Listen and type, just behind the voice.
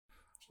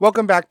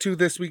Welcome back to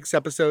this week's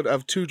episode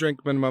of Two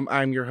Drink Minimum.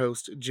 I'm your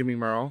host, Jimmy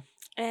Merle.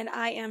 And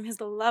I am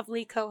his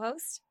lovely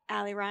co-host,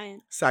 Allie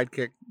Ryan.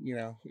 Sidekick,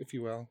 if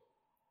you will.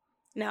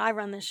 No, I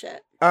run this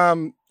shit.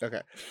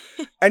 Okay.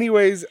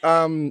 Anyways,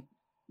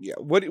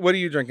 what are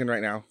you drinking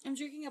right now? I'm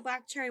drinking a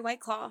black cherry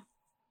White Claw.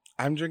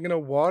 I'm drinking a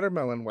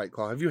watermelon White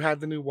Claw. Have you had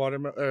the new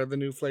the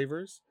new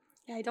flavors?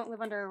 Yeah, I don't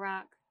live under a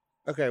rock.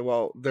 Okay,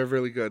 well, they're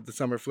really good. The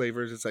summer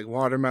flavors, it's like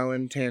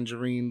watermelon,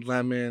 tangerine,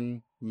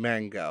 lemon,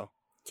 mango.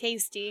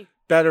 Tasty.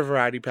 Better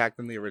variety pack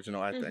than the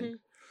original, I think.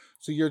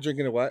 So you're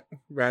drinking a what?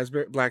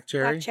 Raspberry? Black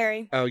cherry? Black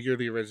cherry. Oh, you're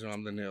the original.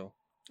 I'm the new.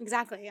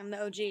 Exactly. I'm the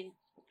OG.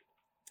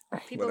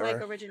 People Whatever.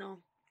 like original.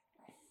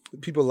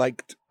 People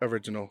liked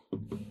original.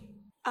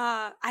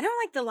 I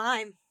don't like the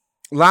lime.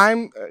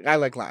 Lime? I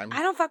like lime.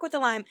 I don't fuck with the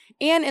lime.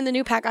 And in the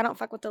new pack, I don't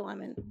fuck with the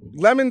lemon.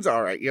 Lemon's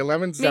all right. Yeah,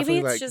 lemon's definitely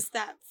Maybe like... it's just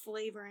that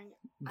flavoring.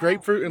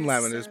 Grapefruit and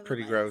lemon is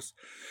pretty gross.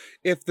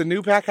 If the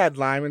new pack had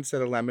lime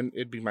instead of lemon,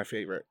 it'd be my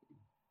favorite.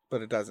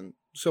 But it doesn't.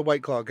 So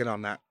White Claw, get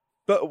on that.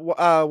 But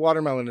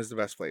watermelon is the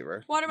best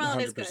flavor. Watermelon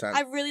 100%. is good.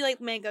 I really like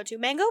mango too.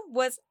 Mango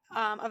was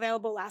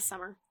available last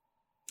summer.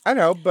 I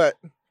know, but...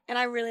 And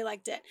I really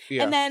liked it.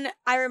 Yeah. And then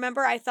I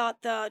remember I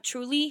thought the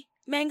Truly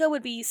mango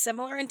would be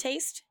similar in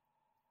taste.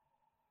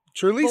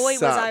 Truly Boy,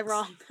 sucks. was I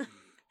wrong.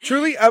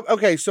 Truly,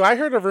 okay, so I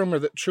heard a rumor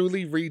that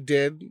Truly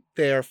redid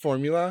their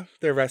formula,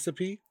 their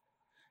recipe,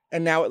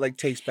 and now it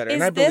tastes better.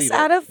 And I believe this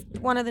out of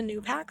one of the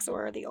new packs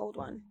or the old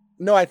one?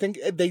 No, I think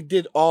they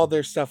did all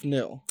their stuff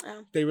new.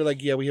 Oh. They were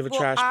like, yeah, we have a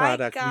trash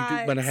product.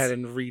 We went ahead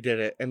and redid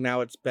it, and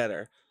now it's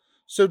better.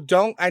 So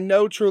I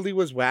know Truly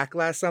was whack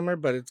last summer,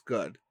 but it's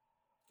good.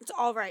 It's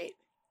all right.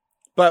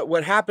 But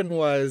what happened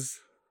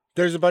was,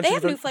 there's a bunch of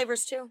different... new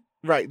flavors too.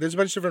 Right, there's a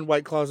bunch of different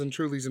White Claws and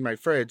Trulies in my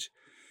fridge.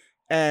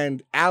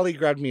 And Allie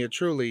grabbed me a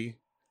Truly.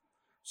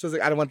 So I was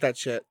like, I don't want that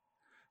shit.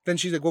 Then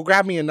she's like, well,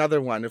 grab me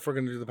another one if we're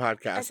going to do the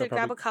podcast. I said,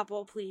 grab a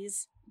couple,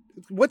 please.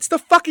 What's the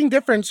fucking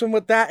difference from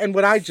what that and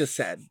what I just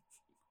said?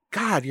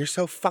 God, you're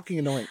so fucking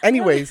annoying.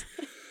 Anyways,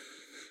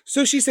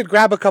 so she said,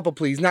 grab a couple,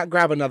 please, not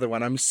grab another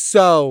one. I'm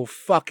so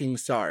fucking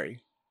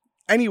sorry.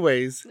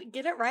 Anyways.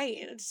 Get it right.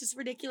 It's just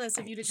ridiculous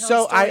of you to tell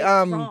so a story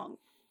wrong.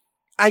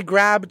 I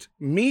grabbed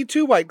me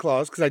 2 White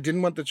Claws because I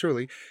didn't want the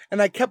Truly.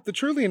 And I kept the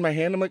Truly in my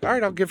hand. I'm like, all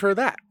right, I'll give her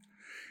that.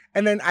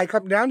 And then I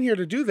come down here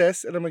to do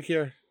this. And I'm like,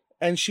 here.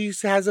 And she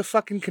has a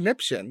fucking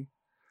conniption.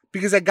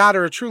 Because I got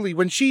her a Truly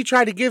when she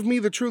tried to give me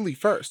the Truly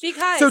first.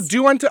 Because... So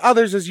do unto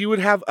others as you would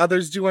have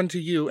others do unto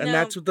you. And No.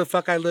 that's what the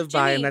fuck I live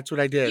by. And that's what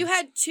I did. You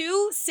had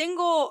 2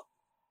 single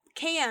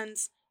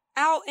cans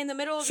out in the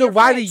middle of so your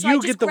why fridge. do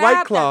you get the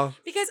White Claw? Them.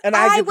 Because and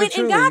I get went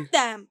the and Truly? got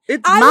them.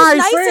 It's I my was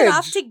nice fridge.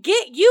 enough to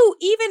get you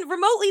even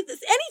remotely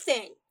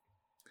anything.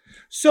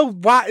 So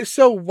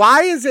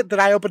why is it that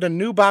I opened a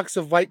new box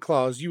of White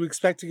Claws, you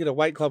expect to get a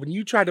White Claw, and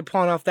you tried to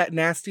pawn off that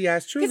nasty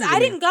ass Truly? Because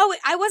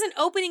I wasn't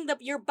opening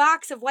your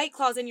box of White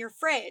Claws in your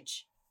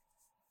fridge.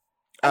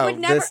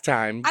 This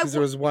time, because there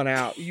was one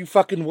out. You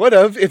fucking would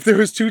have. If there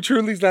was 2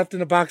 Trulies left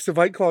in a box of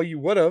White Claw, you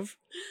would have.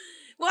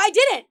 Well, I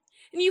didn't.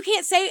 And you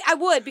can't say I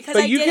would because but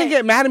I didn't. But you can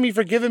get mad at me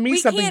for giving me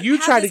something you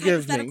try to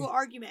give me.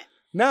 Argument.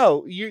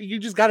 No, you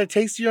just got to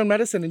taste your own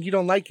medicine and you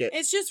don't like it.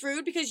 It's just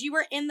rude because you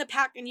were in the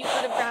pack and you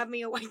could have grabbed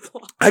me a White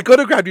Claw. I could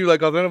have grabbed you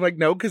then I'm like,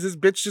 no, because this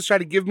bitch just tried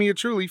to give me a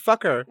Truly.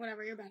 Fuck her.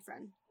 Whatever, you're a bad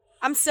friend.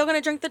 I'm still going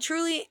to drink the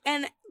Truly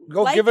and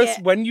give us,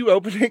 when you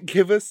open it,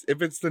 give us,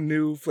 if it's the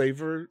new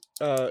flavor,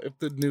 if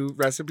the new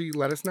recipe,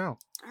 let us know.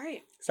 All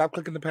right. Stop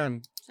clicking the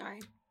pen. Sorry.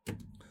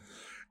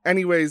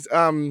 Anyways,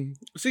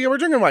 so yeah, we're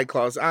drinking White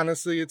Claws.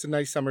 Honestly, it's a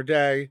nice summer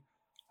day.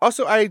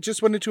 Also, I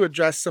just wanted to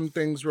address some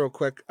things real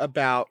quick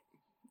about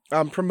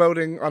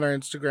promoting on our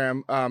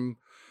Instagram.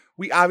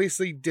 We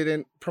obviously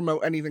didn't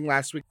promote anything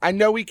last week. I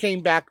know we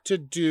came back to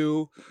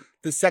do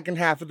the second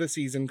half of the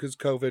season because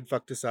COVID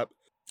fucked us up.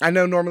 I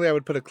know normally I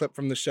would put a clip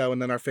from the show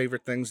and then our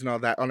favorite things and all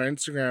that on our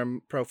Instagram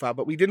profile,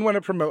 but we didn't want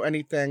to promote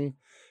anything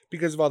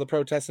because of all the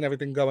protests and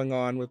everything going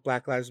on with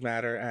Black Lives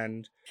Matter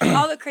and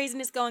all the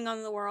craziness going on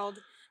in the world.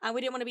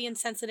 We didn't want to be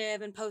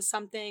insensitive and post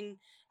something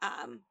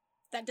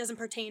that doesn't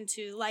pertain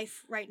to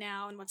life right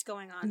now and what's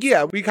going on.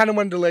 Yeah, we kind of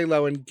wanted to lay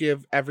low and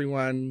give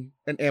everyone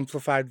an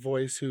amplified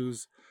voice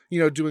who's,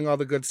 doing all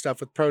the good stuff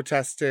with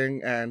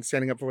protesting and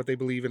standing up for what they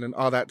believe in and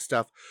all that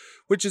stuff,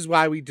 which is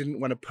why we didn't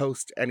want to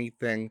post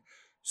anything.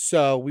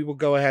 So we will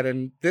go ahead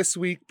and this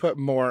week put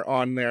more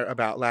on there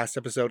about last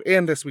episode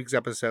and this week's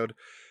episode.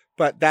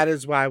 But that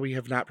is why we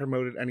have not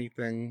promoted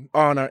anything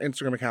on our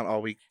Instagram account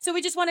all week. So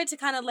we just wanted to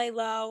kind of lay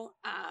low,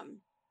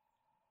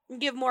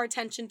 give more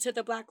attention to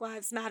the Black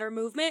Lives Matter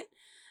movement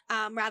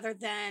rather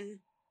than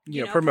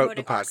promote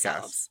the podcast.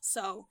 Ourselves.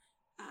 So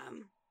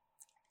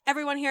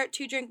everyone here at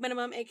 2 Drink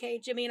Minimum, aka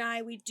Jimmy and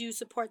I, we do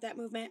support that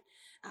movement,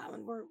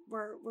 and we're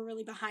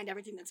really behind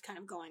everything that's kind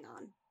of going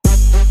on.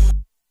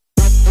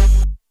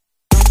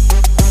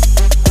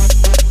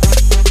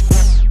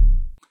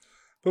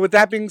 But with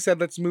that being said,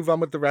 let's move on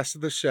with the rest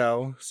of the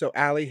show. So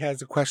Allie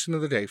has a question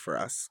of the day for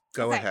us.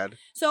 Go ahead.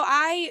 So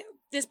I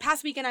this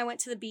past weekend I went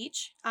to the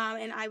beach,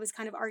 and I was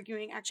kind of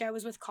arguing. Actually, I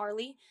was with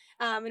Carly,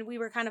 and we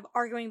were kind of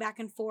arguing back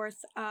and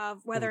forth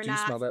of whether or Do you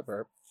not. smell that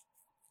burp?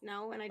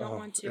 No, and I don't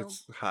want to.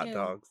 It's hot Ew.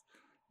 dogs.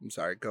 I'm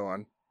sorry. Go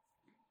on.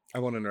 I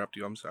won't interrupt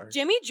you. I'm sorry.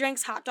 Jimmy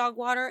drinks hot dog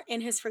water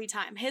in his free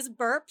time. His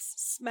burps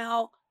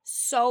smell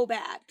so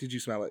bad. Did you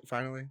smell it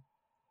finally?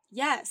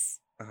 Yes.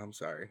 Oh, I'm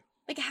sorry.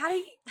 Like,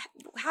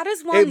 how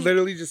does one? It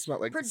literally just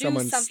smelled like produce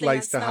someone something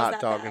sliced that a smells hot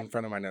that dog bad? in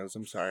front of my nose.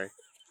 I'm sorry.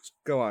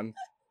 Go on.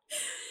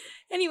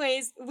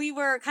 Anyways, we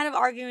were kind of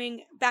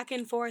arguing back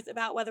and forth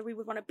about whether we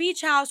would want a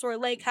beach house or a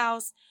lake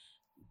house,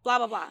 blah,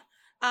 blah,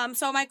 blah.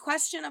 So my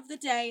question of the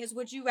day is,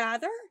 would you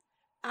rather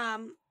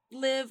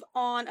live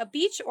on a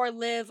beach or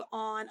live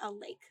on a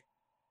lake?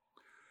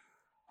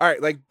 All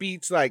right, like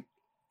beach, like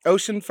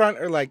oceanfront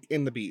or like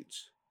in the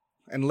beach?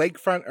 And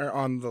lakefront or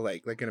on the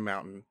lake, like in a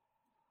mountain?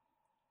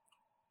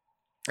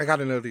 I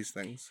gotta know these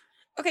things.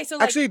 Okay, so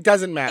like, actually, it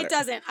doesn't matter. It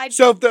doesn't.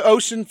 So if the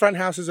oceanfront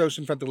house is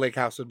oceanfront, the lake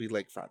house would be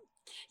lakefront.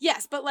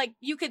 Yes, but like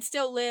you could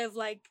still live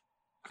like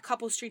a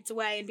couple streets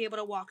away and be able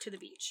to walk to the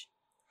beach.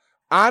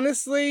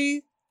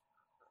 Honestly,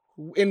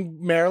 in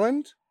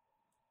Maryland,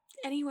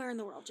 anywhere in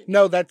the world. Jimmy.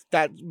 No, that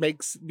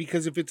makes,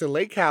 because if it's a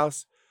lake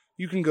house,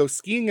 you can go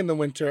skiing in the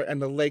winter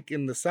and the lake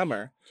in the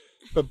summer.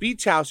 But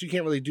beach house, you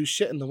can't really do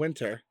shit in the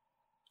winter.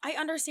 I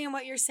understand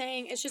what you're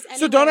saying. It's just anywhere.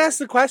 So don't ask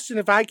the question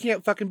if I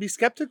can't fucking be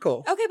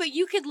skeptical. Okay, but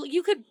you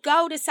could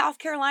go to South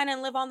Carolina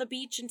and live on the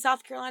beach in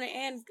South Carolina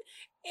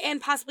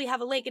and possibly have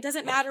a lake. It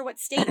doesn't matter what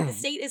state. The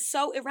state is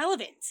so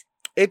irrelevant.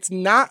 It's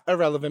not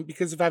irrelevant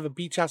because if I have a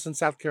beach house in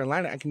South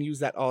Carolina, I can use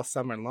that all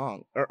summer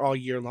long or all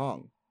year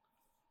long.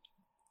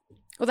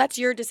 Well, that's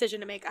your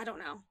decision to make. I don't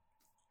know.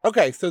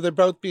 Okay, so they're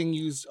both being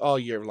used all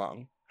year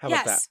long. How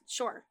about that? Yes,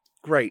 sure.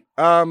 Great.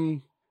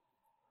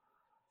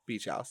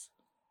 Beach house.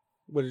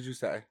 What did you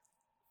say?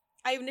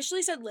 I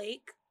initially said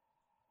lake.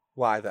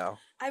 Why though?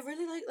 I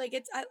really like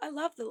it's. I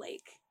love the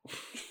lake.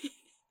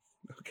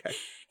 Okay.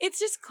 It's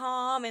just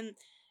calm and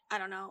I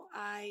don't know.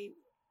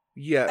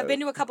 I've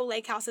been to a couple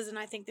lake houses and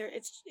I think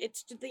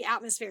it's the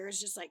atmosphere is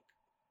just like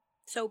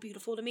so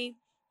beautiful to me.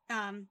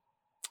 And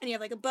you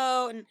have like a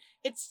boat and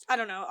it's, I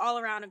don't know, all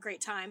around a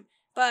great time.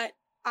 But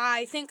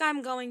I think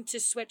I'm going to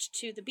switch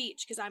to the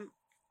beach because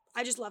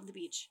I just love the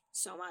beach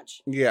so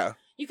much. Yeah.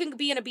 You can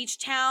be in a beach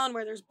town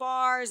where there's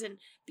bars and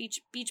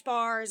beach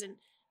bars and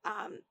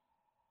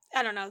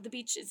I don't know, the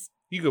beach is.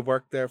 You could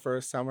work there for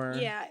a summer.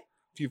 Yeah.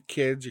 If you have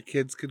kids, your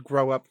kids could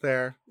grow up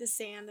there. The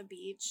sand, the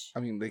beach. I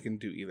mean, they can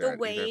do either. The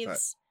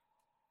waves.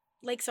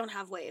 Lakes don't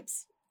have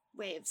waves.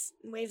 Waves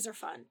are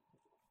fun.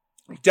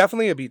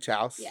 Definitely a beach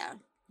house. Yeah.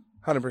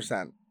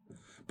 100%.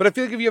 But I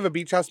feel like if you have a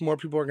beach house, more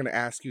people are going to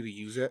ask you to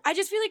use it. I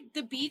just feel like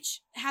the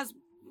beach has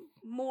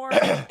more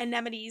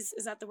amenities.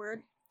 Is that the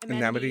word?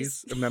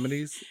 Amenities?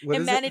 Amenities?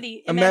 What is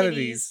it?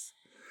 Amenities.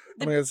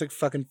 Oh my God, it's like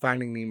fucking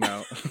Finding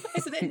Nemo.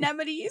 Is it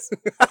amenities?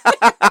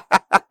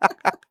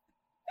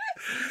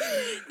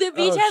 The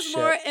beach has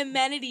more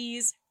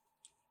amenities.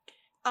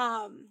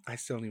 I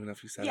still don't even know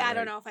if you said it. Yeah, right. I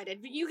don't know if I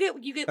did. But you get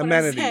what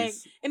amenities. I'm saying.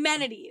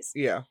 Amenities.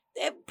 Yeah.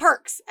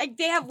 Perks.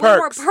 They have way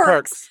more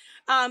perks.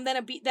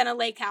 Than a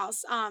lake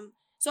house.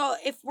 So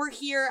if we're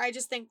here, I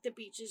just think the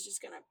beach is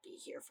just gonna be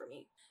here for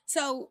me.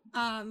 So,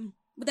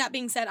 with that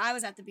being said, I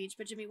was at the beach,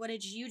 but Jimmy, what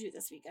did you do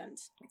this weekend?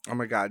 Oh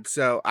my God.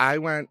 So I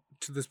went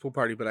to this pool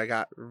party, but I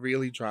got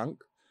really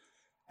drunk.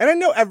 And I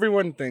know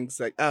everyone thinks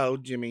like, oh,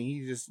 Jimmy,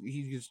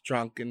 he gets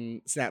drunk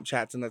and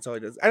Snapchats and that's all he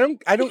does. I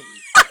don't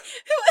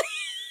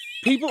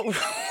people,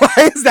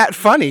 why is that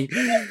funny?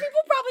 Because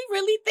people probably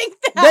really think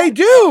that. They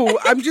do.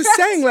 I'm just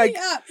saying, like,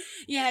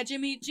 yeah,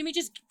 Jimmy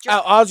just.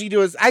 All you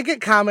do is I get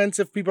comments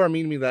if people are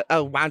mean to me that,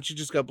 oh, why don't you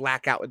just go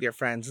black out with your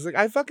friends? It's like,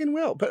 I fucking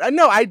will. But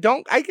no, I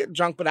don't. I get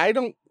drunk, but I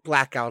don't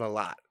black out a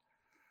lot.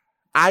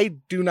 I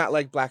do not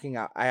like blacking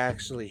out. I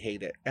actually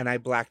hate it. And I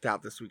blacked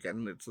out this weekend.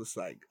 And it's just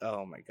like,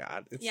 oh my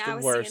God. It's the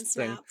worst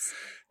thing.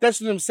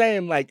 That's what I'm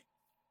saying. Like,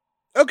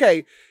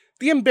 okay,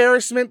 the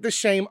embarrassment, the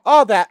shame,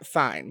 all that,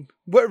 fine.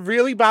 What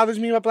really bothers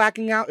me about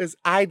blacking out is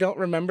I don't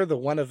remember the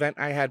one event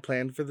I had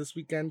planned for this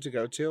weekend to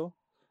go to.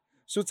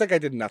 So it's like I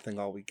did nothing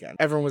all weekend.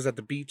 Everyone was at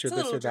the beach or it's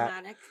this or that.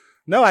 Dramatic.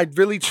 No, I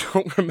really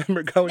don't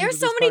remember going to this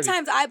There's so many party.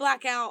 times I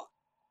black out.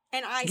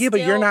 And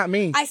but you're not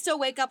me. I still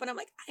wake up and I'm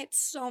like, I had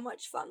so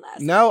much fun last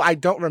night. No, I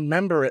don't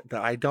remember it,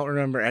 though. I don't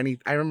remember any.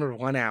 I remember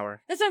 1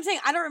 hour. That's what I'm saying.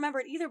 I don't remember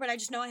it either, but I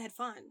just know I had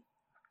fun.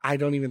 I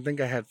don't even think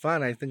I had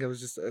fun. I think I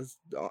was just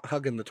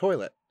hugging the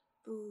toilet.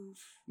 Oof.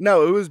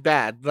 No, it was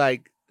bad.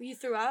 Like. You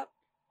threw up?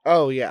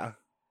 Oh, yeah.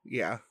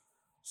 Yeah.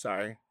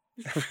 Sorry.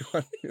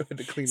 Everyone, you had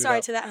to clean it up.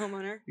 Sorry to that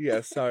homeowner. Yeah,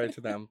 sorry to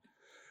them.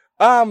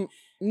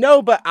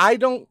 No, but I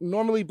don't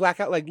normally black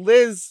out. Like,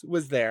 Liz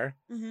was there,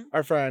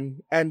 our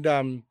friend,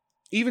 and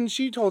even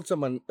she told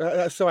someone,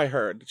 so I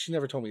heard, she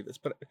never told me this,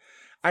 but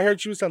I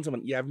heard she was telling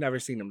someone, yeah, I've never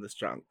seen him this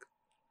drunk.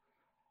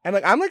 And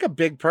like, I'm like a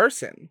big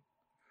person.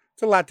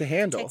 It's a lot to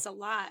handle. It takes a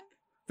lot.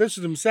 That's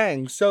what I'm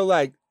saying. So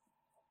like,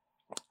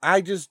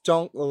 I just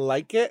don't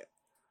like it.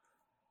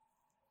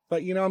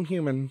 But you know, I'm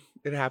human.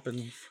 It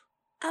happens.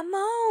 I'm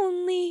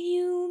only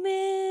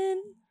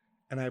human.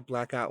 and I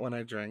black out when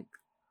I drink.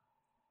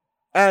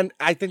 And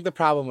I think the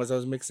problem was I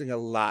was mixing a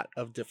lot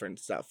of different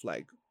stuff.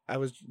 Like I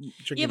was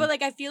drinking. Yeah, but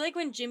like I feel like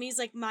when Jimmy's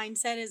like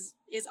mindset is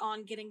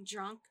on getting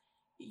drunk,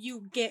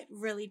 you get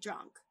really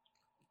drunk.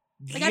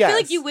 Like I feel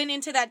like you went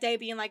into that day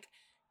being like,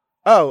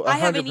 oh, 100%. I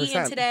haven't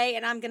eaten today,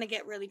 and I'm gonna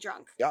get really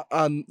drunk.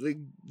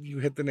 You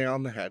hit the nail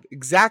on the head.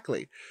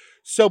 Exactly.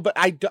 So, but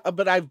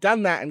I've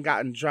done that and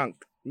gotten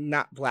drunk,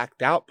 not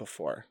blacked out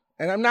before.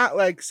 And I'm not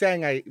like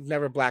saying I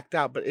never blacked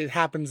out, but it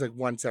happens like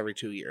once every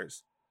 2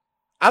 years.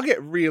 I'll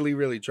get really,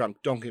 really drunk.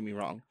 Don't get me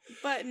wrong.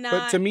 But not.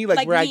 But to me,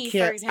 like where me, I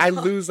can't, I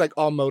lose like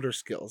all motor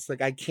skills. Like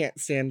I can't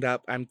stand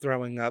up. I'm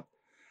throwing up.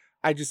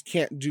 I just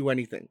can't do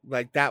anything.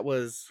 Like that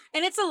was.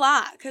 And it's a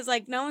lot because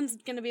like no one's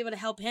gonna be able to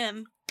help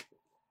him.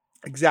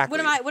 Exactly.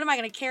 What am I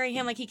gonna carry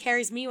him like he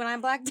carries me when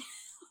I'm blacked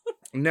out?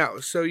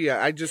 No. So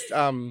yeah, I just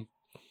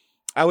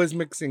I was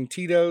mixing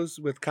Tito's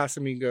with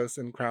Casamigos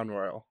and Crown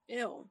Royal.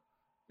 Ew.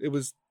 It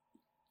was.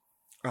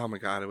 Oh my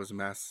God, it was a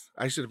mess.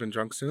 I should have been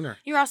drunk sooner.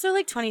 You're also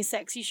like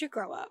 26. You should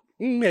grow up.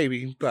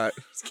 Maybe, but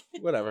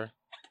whatever.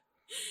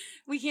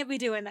 We can't be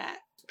doing that.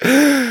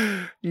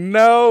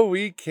 No,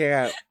 we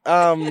can't.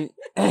 But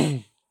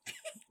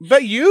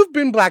you've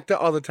been blacked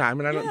out all the time,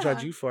 and I don't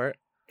judge you for it.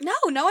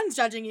 No one's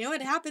judging you.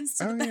 It happens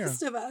to the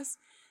best of us.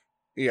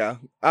 Yeah.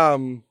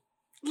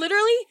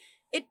 Literally,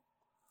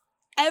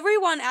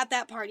 everyone at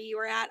that party you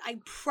were at, I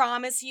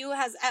promise you,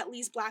 has at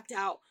least blacked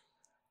out.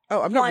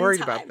 Oh, I'm not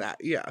worried about that.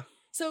 Yeah.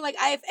 So, like,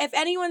 if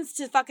anyone's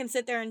to fucking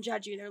sit there and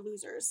judge you, they're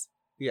losers.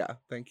 Yeah,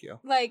 thank you.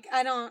 Like,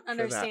 I don't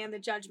understand the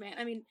judgment.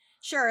 I mean,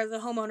 sure, the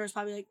homeowner's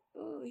probably like,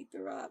 oh, he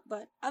threw up.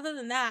 But other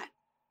than that,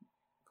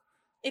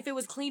 if it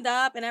was cleaned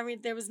up and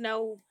there was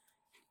no...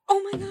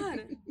 Oh, my God.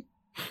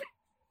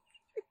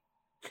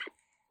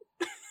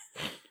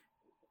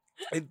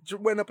 It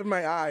went up in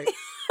my eye.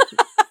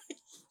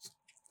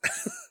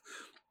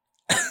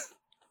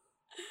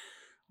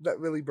 That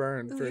really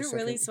burned for a second.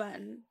 You're really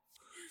sweating.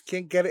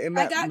 Can't get it in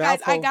that mouth. Guys,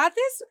 I got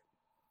this.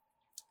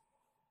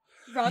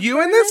 You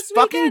and this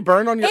fucking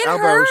burn on your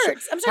elbow.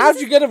 Hurts. How'd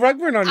you get a rug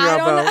burn on your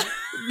elbow?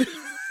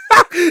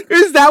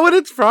 Is that what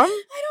it's from?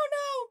 I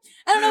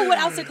don't know what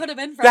else it could have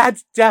been from.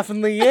 That's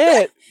definitely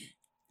it.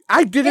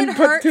 I didn't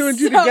put two and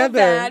two together.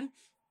 Bad.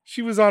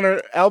 She was on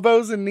her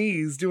elbows and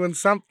knees doing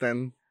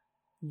something.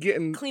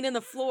 Cleaning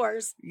the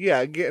floors.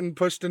 Yeah, getting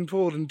pushed and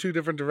pulled in two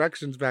different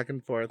directions back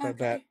and forth, I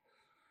bet.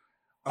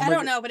 I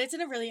don't know, but it's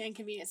in a really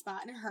inconvenient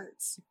spot and it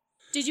hurts.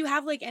 Did you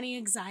have, like, any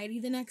anxiety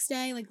the next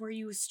day? Like, were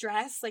you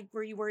stressed? Like,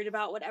 were you worried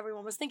about what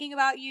everyone was thinking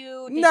about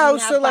you? Did you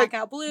have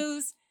blackout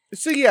blues?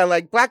 So, yeah,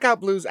 like, blackout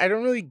blues, I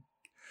don't really...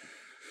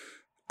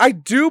 I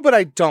do, but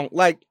I don't.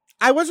 Like,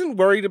 I wasn't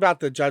worried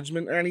about the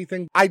judgment or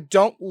anything. I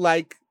don't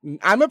like...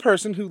 I'm a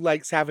person who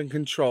likes having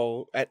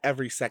control at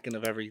every second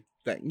of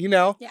everything, you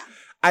know? Yeah.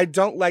 I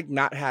don't like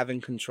not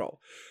having control.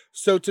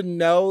 So to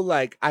know,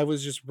 like, I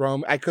was just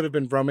I could have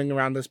been roaming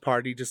around this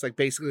party just, like,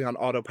 basically on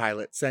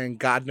autopilot, saying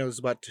God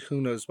knows what to who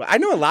knows what. I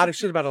know a lot of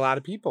shit about a lot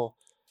of people.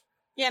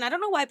 Yeah, and I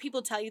don't know why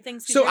people tell you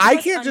things. So I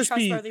can't just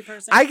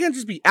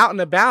be out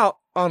and about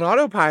on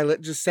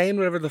autopilot just saying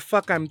whatever the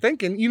fuck I'm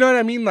thinking. You know what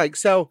I mean? Like,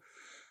 so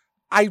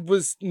I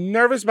was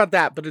nervous about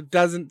that, but it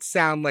doesn't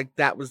sound like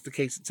that was the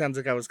case. It sounds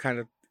like I was kind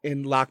of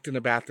locked in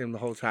a bathroom the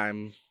whole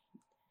time.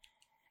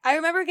 I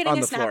remember getting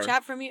a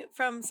Snapchat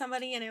from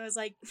somebody, and it was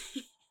like...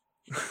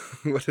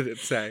 What did it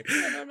say?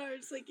 I don't know.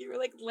 It's like you were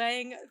like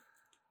laying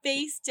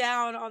face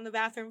down on the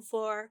bathroom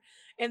floor,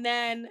 and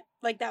then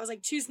like that was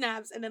like 2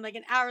 snaps, and then like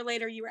an hour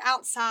later you were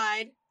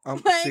outside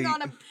laying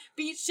on a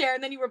beach chair,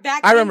 and then you were back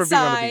inside. I remember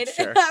being on the beach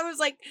chair. And I was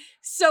like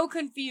so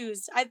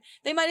confused.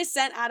 They might have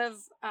sent out of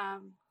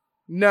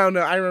No,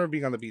 I remember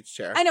being on the beach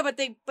chair. I know, but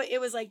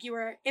it was like you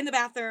were in the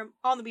bathroom,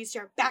 on the beach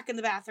chair, back in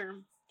the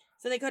bathroom.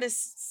 So they could have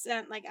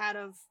sent like out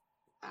of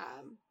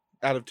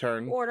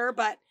turn order,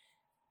 but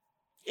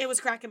it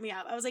was cracking me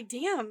up. I was like,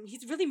 damn,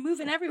 he's really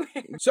moving everywhere.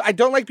 So I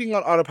don't like being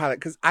on autopilot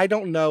because I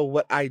don't know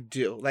what I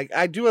do. Like,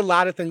 I do a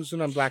lot of things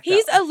when I'm blacked out.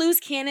 He's a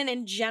loose cannon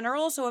in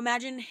general, so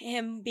imagine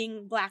him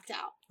being blacked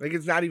out. Like,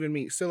 it's not even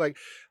me. So, like,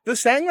 the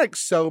saying, like,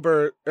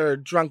 sober or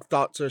drunk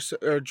thoughts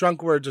or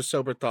drunk words or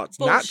sober thoughts,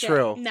 bullshit. Not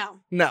true.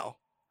 No.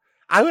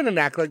 I wouldn't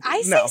act like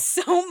I say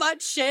so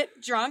much shit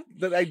drunk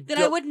that I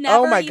would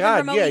never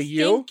remotely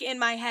think in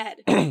my head.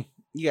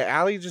 Yeah,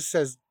 Allie just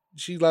says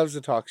she loves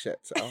to talk shit,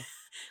 so.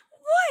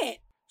 What?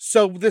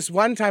 So this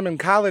one time in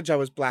college, I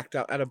was blacked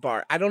out at a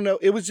bar. I don't know.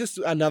 It was just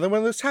another one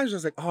of those times where I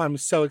was like, oh, I'm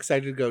so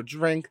excited to go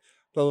drink.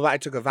 Blah, blah, blah. I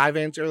took a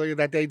Vyvanse earlier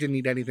that day. Didn't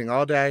eat anything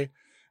all day.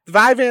 The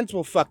Vyvanse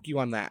will fuck you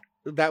on that.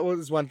 That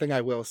was one thing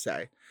I will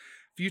say.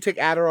 If you take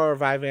Adderall or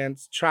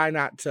Vyvanse, try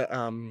not to...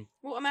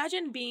 Well,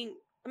 imagine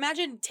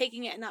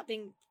taking it and not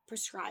being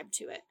prescribed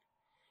to it.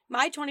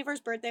 My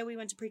 21st birthday, we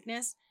went to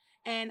Preakness,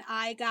 and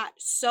I got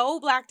so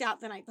blacked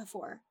out the night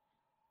before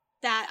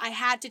that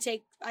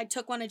I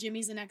took one of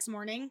Jimmy's the next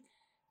morning.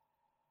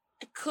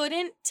 I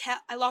couldn't tell.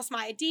 I lost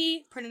my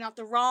ID, printed out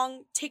the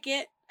wrong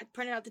ticket. I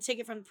printed out the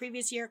ticket from the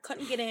previous year,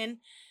 couldn't get in.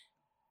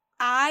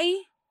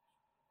 I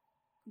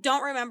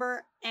don't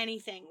remember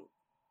anything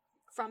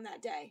from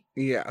that day.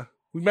 Yeah.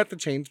 We met the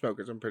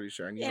Chainsmokers, I'm pretty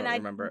sure, and you don't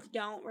remember it.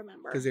 Don't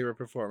remember. Because they were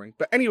performing.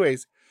 But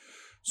anyways,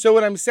 so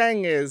what I'm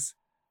saying is,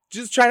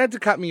 just try not to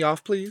cut me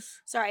off,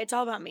 please. Sorry, it's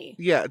all about me.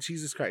 Yeah,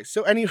 Jesus Christ.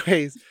 So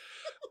anyways,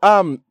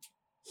 I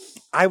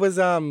was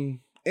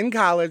in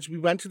college. We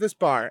went to this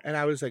bar, and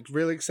I was like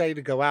really excited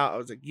to go out. I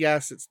was like,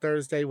 yes, it's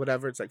Thursday,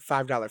 whatever. It's like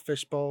 $5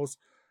 fish bowls,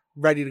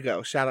 ready to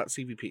go. Shout out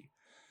CVP.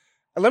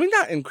 Let me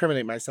not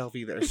incriminate myself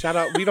either. Shout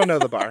out, we don't know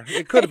the bar.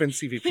 It could have been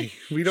CVP.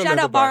 We don't know the bar. Shout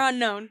out bar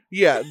unknown.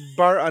 Yeah,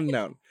 bar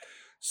unknown.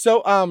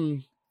 So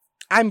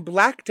I'm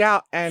blacked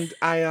out, and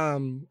I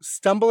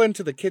stumble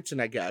into the kitchen,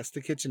 I guess,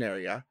 the kitchen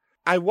area.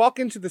 I walk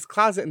into this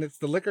closet, and it's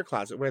the liquor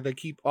closet where they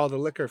keep all the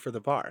liquor for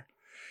the bar.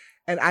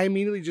 And I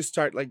immediately just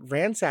start like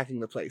ransacking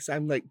the place.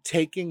 I'm like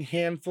taking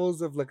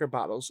handfuls of liquor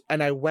bottles,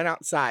 and I went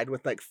outside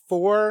with like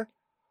 4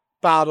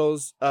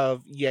 bottles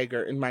of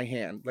Jaeger in my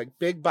hand, like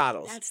big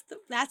bottles.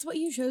 That's what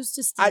you chose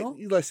to steal.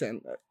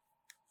 Listen, I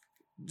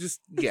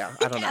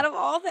don't know. Out of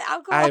all the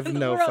alcohol I have in the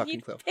no world,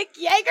 fucking clue. Pick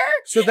Jaeger.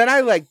 So then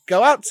I like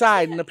go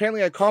outside, and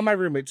apparently I call my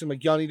roommates. I'm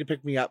like, y'all need to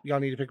pick me up. Y'all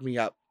need to pick me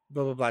up.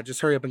 Blah blah blah.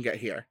 Just hurry up and get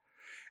here.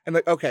 And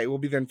like, okay, we'll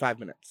be there in 5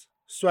 minutes.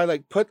 So I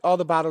like put all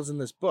the bottles in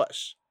this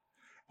bush.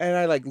 And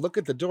I like look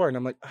at the door, and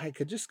I'm like, I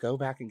could just go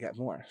back and get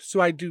more. So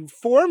I do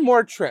 4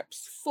 more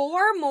trips.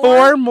 4 more?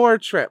 4 more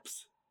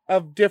trips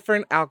of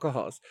different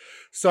alcohols.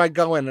 So I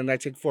go in and I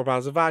take 4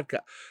 bottles of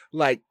vodka,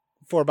 like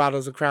 4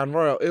 bottles of Crown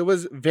Royal. It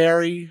was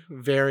very,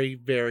 very,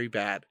 very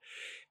bad.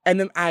 And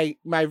then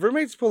my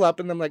roommates pull up,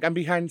 and I'm like, I'm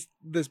behind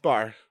this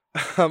bar.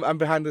 I'm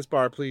behind this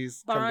bar,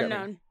 please. Bar come get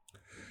unknown. me.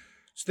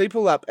 So they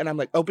pull up, and I'm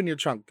like, open your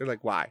trunk. They're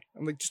like, why?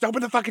 I'm like, just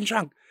open the fucking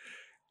trunk.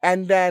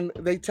 And then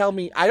they tell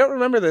me, I don't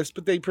remember this,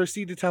 but they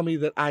proceed to tell me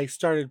that I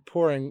started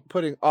putting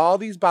all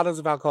these bottles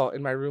of alcohol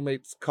in my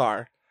roommate's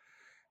car.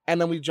 And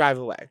then we drive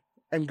away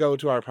and go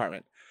to our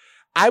apartment.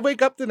 I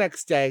wake up the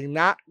next day,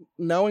 not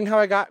knowing how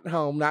I got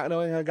home, not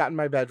knowing how I got in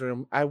my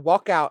bedroom. I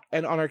walk out,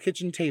 and on our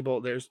kitchen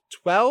table, there's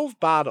 12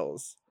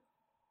 bottles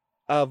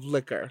of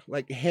liquor,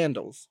 like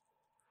handles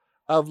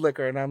of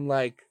liquor. And I'm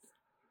like,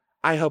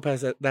 I hope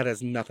that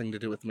has nothing to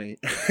do with me.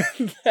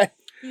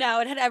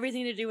 No, it had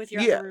everything to do with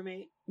your other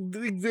roommate.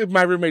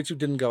 My roommates who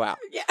didn't go out.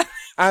 Yeah.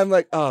 I'm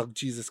like, oh,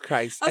 Jesus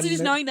Christ. Also,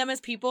 just knowing them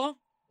as people?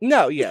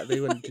 No, yeah,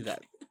 they wouldn't do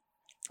that.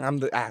 I'm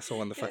the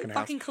asshole in the fucking house.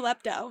 Fucking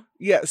klepto.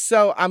 Yeah,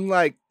 so I'm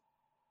like,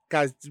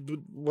 guys,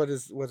 what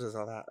is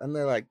all that? And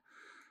they're like,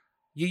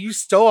 you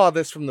stole all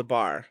this from the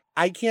bar.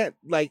 I can't,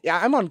 like,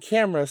 I'm on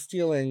camera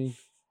stealing.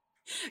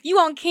 You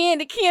on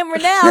camera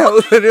now.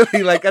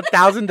 Literally, like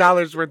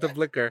 $1,000 worth of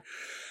liquor.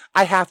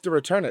 I have to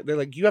return it. They're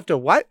like, you have to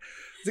what?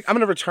 It's like, I'm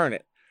going to return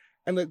it.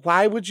 And like,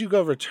 why would you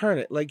go return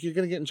it? Like, you're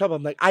going to get in trouble.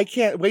 I'm like, I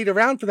can't wait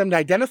around for them to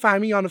identify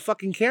me on a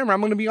fucking camera.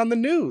 I'm going to be on the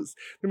news.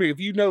 I mean, if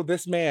you know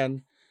this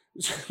man,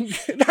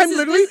 I'm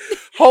literally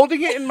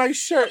holding it in my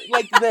shirt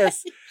like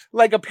this,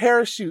 like a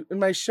parachute in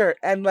my shirt.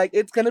 And like,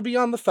 it's going to be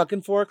on the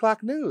fucking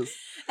 4:00 news.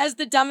 As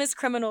the dumbest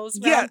criminals,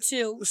 round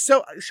 2.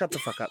 So, shut the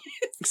fuck up.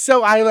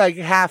 So I like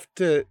have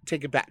to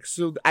take it back.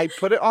 So I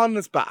put it on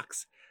this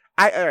box.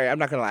 All right, I'm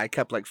not going to lie. I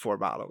kept like 4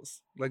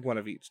 bottles, like one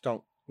of each.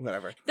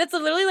 Whatever. That's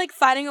literally like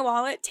finding a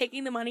wallet,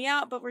 taking the money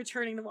out, but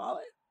returning the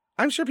wallet.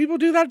 I'm sure people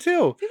do that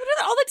too. People do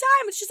that all the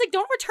time. It's just like,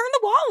 don't return the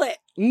wallet.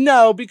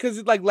 No, because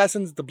it like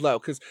lessens the blow.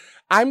 Because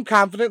I'm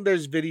confident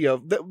there's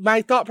video.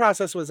 My thought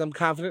process was I'm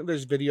confident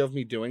there's video of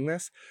me doing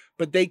this,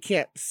 but they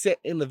can't sit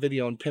in the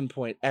video and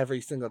pinpoint every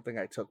single thing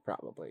I took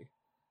probably.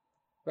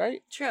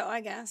 Right? True,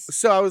 I guess.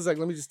 So I was like,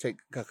 let me just take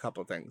a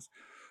couple things.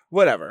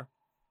 Whatever.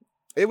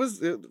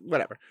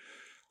 Whatever.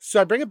 So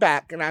I bring it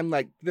back, and I'm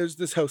like, there's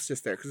this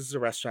hostess there, because this is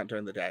a restaurant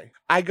during the day.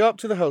 I go up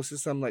to the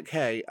hostess, I'm like,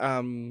 hey,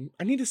 I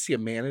need to see a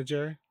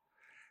manager.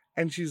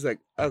 And she's like,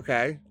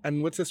 okay.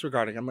 And what's this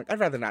regarding? I'm like,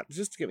 I'd rather not.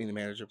 Just get me the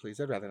manager, please.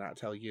 I'd rather not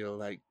tell you.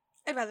 Like,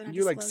 I'd rather not.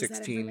 You're like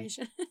 16.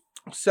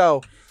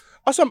 So,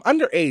 also, I'm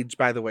underage,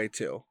 by the way,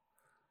 too.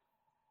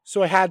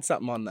 So I had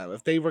something on them.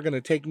 If they were going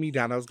to take me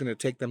down, I was going to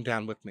take them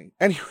down with me.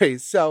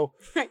 Anyways, so.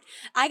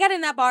 I got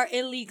in that bar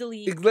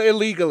illegally.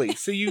 Illegally.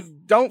 So you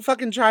don't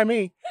fucking try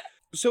me.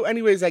 So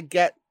anyways,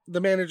 the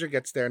manager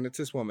gets there, and it's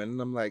this woman, and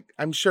I'm like,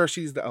 I'm sure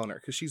she's the owner,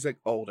 because she's like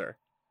older,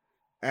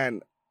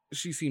 and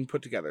she seemed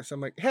put together. So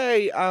I'm like,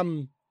 hey,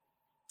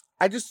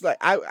 I just like,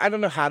 I don't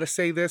know how to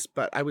say this,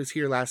 but I was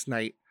here last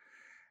night,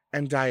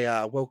 and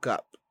I woke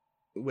up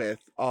with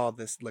all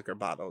this liquor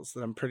bottles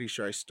that I'm pretty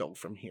sure I stole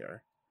from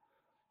here.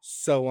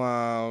 So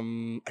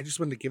I just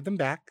wanted to give them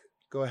back.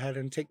 Go ahead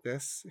and take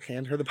this.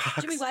 Hand her the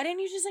box. Jimmy, why didn't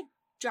you just like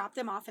drop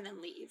them off and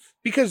then leave?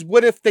 Because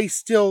what if they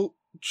still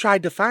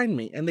tried to find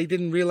me and they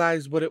didn't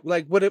realize I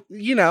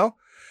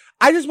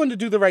just wanted to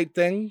do the right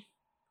thing.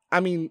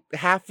 I mean,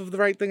 half of the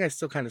right thing I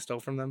still kind of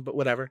stole from them, but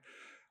whatever.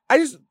 I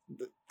just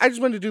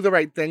wanted to do the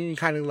right thing and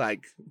kind of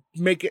like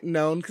make it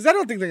known, because I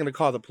don't think they're going to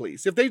call the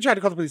police. If they tried to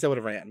call the police, I would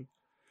have ran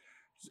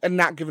and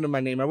not given them my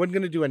name. I wasn't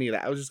going to do any of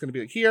that. I was just going to be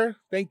like, here,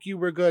 thank you,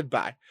 we're good,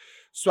 bye.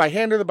 So I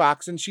hand her the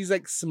box, and she's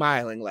like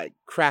smiling, like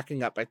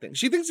cracking up, I think.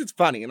 She thinks it's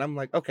funny, and I'm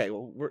like, okay,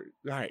 well, we're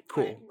all right,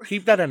 cool.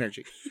 Keep that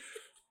energy.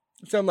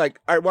 So I'm like,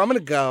 all right, well, I'm going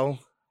to go.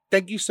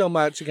 Thank you so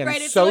much again.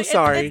 Right,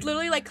 Sorry. It's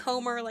literally like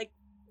Homer, like.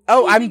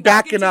 Oh, I'm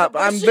backing up.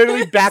 I'm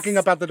literally backing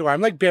up out the door.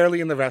 I'm like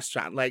barely in the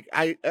restaurant. Like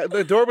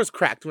the door was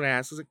cracked when I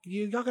asked. I was like,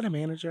 y'all got a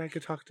manager I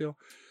could talk to?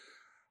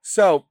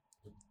 So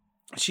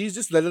she's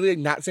just literally like,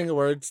 not saying a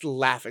word, just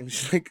laughing.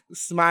 She's like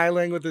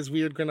smiling with this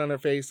weird grin on her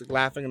face, like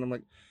laughing. And I'm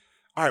like,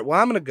 all right, well,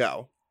 I'm going to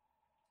go.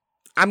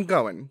 I'm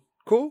going.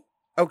 Cool?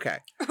 Okay.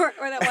 Or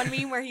that one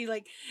meme where he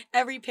like,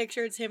 every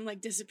picture it's him like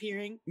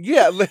disappearing.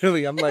 Yeah,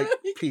 literally. I'm like,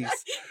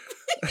 peace.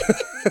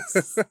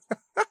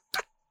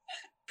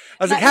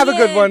 I was like, have a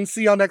good one.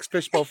 See y'all next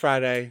Fishbowl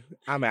Friday.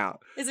 I'm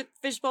out. Is it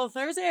Fishbowl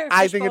Thursday or Fishbowl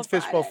I think it's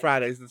Fishbowl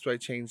Fridays. That's why I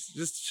changed.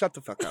 Just shut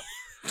the fuck up.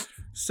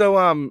 So,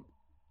 and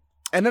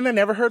then I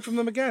never heard from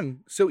them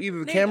again. So either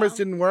the cameras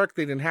didn't work,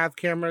 they didn't have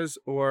cameras,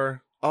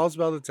 or all's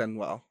well that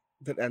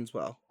ends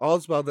well.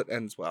 All's well that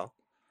ends well.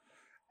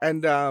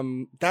 And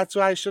that's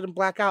why I shouldn't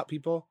black out,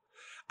 people.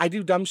 I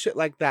do dumb shit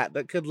like that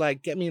could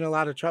like get me in a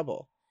lot of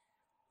trouble.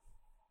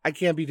 I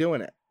can't be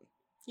doing it.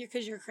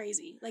 Because you're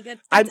crazy. Like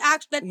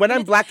when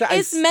I'm blacked out,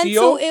 it's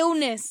mental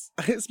illness.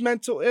 It's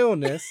mental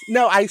illness.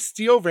 No, I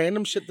steal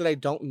random shit that I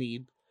don't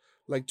need,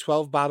 like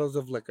 12 bottles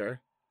of liquor.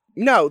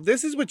 No,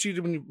 this is what you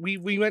did when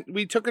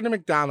we took her to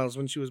McDonald's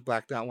when she was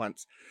blacked out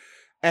once.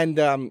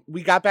 And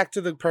we got back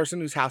to the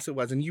person whose house it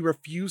was, and you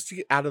refused to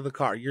get out of the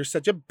car. You're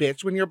such a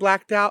bitch when you're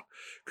blacked out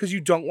because you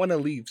don't want to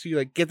leave. So you're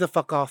like, get the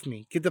fuck off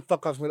me. Get the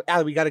fuck off me.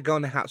 Like, we got to go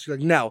in the house. You're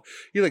like, no.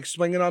 You're like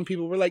swinging on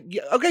people. We're like,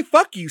 yeah, okay,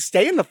 fuck you.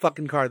 Stay in the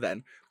fucking car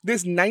then.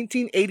 This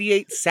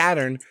 1988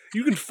 Saturn,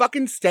 you can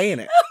fucking stay in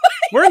it.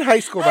 We're in high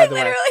school, by the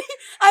way.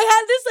 I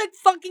had this like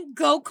fucking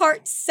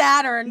go-kart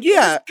Saturn.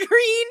 Yeah. It was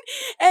green.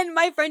 And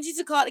my friends used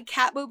to call it a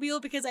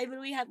Catmobile because I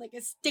literally had like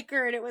a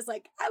sticker and it was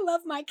like, I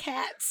love my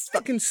cats.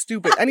 Fucking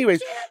stupid.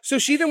 Anyways, so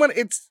she didn't want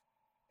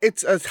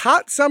it's a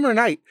hot summer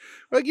night.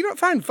 We're like, you know,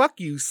 fine, fuck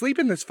you. Sleep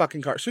in this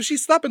fucking car. So she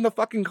slept in the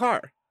fucking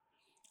car.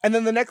 And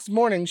then the next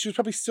morning, she was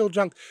probably still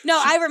drunk.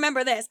 No, I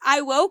remember this.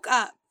 I woke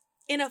up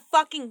in a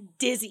fucking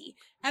dizzy.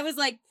 I was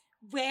like,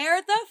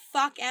 where the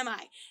fuck am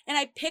I? And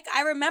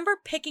I remember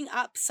picking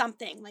up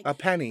something. Like a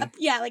penny.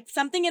 Like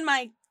something in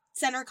my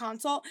center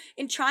console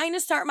and trying to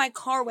start my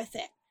car with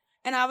it.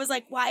 And I was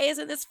like, why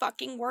isn't this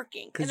fucking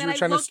working? Because you were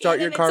trying to start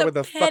your car with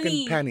a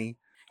fucking penny.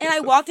 And I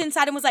walked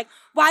inside and was like,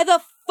 why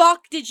the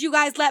fuck did you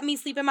guys let me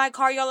sleep in my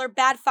car? Y'all are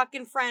bad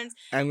fucking friends.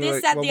 And this,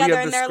 like, that, well, the other.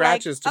 And they're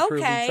like, to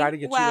prove okay, and try to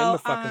get you in the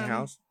fucking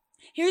house.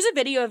 Here's a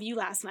video of you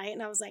last night.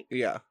 And I was like,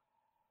 yeah.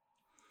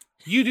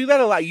 You do that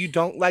a lot. You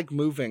don't like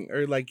moving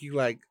or like you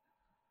like.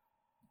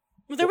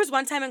 Well, there was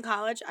one time in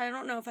college. I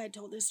don't know if I had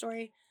told this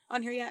story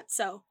on here yet.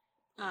 So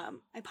I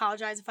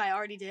apologize if I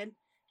already did.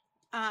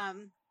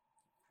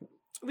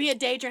 We had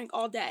day drink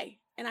all day.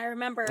 And I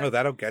remember. Oh,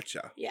 that'll get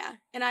you. Yeah.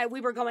 And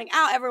we were going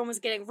out. Everyone was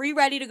getting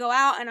ready to go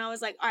out. And I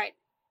was like, all right.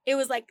 It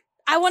was like,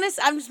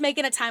 I'm just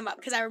making a time up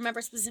because I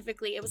remember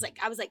specifically it was like,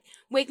 I was like,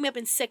 wake me up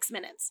in 6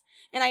 minutes.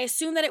 And I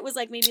assumed that it was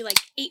like maybe like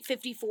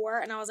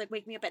 8:54. And I was like,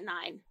 wake me up at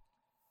 9.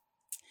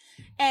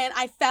 And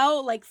I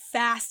fell like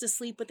fast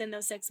asleep within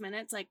those 6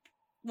 minutes, like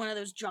one of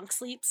those drunk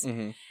sleeps.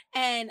 Mm-hmm.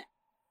 And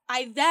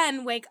I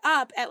then wake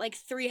up at like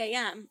 3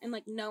 a.m. and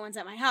like no one's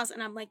at my house.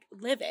 And I'm like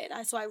livid.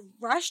 So I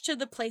rushed to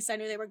the place I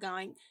knew they were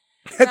going.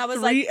 And I was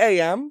 3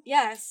 a.m.?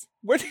 Yes.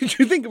 Where did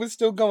you think it was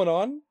still going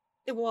on?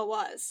 It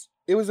was.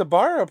 It was a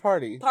bar or a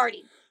party?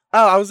 Party.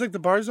 Oh, I was like, the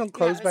bars don't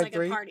close by 3? It was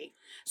like a party.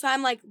 So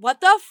I'm like,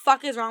 what the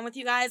fuck is wrong with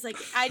you guys? Like,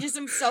 I just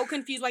am so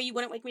confused why you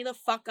wouldn't wake me the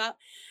fuck up.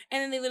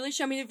 And then they literally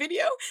show me the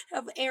video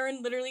of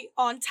Aaron literally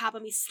on top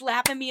of me,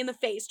 slapping me in the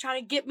face, trying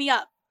to get me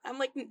up. I'm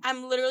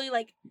literally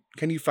like...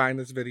 Can you find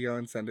this video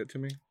and send it to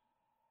me?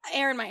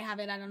 Aaron might have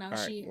it. I don't know. All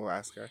right, we'll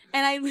ask her.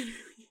 And I literally...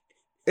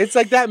 It's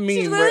like that meme.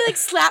 She's literally like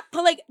slap,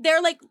 but like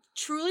they're like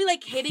truly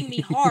like hitting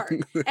me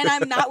hard, and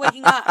I'm not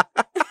waking up.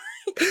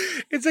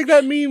 It's like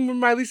that meme where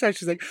Miley Cyrus,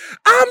 she's like,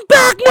 "I'm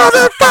back,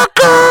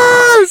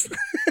 motherfuckers!"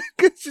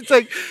 It's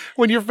like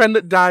when your friend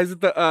that dies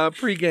at the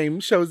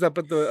pregame shows up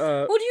at the.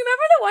 Well, do you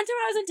remember the one time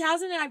I was in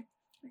Towson and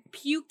I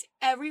puked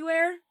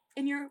everywhere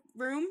in your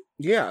room?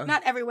 Yeah,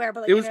 not everywhere,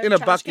 but like it was in a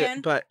bucket,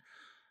 can. but.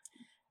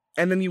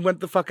 And then you went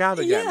the fuck out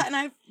again. Yeah, and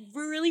I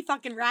really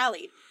fucking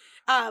rallied.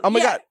 Oh my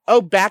God. Oh,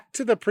 back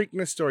to the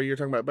Preakness story you're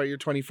talking about your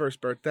 21st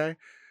birthday.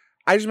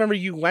 I just remember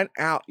you went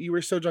out. You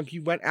were so drunk.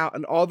 You went out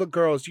and all the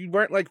girls, you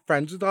weren't like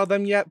friends with all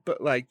them yet,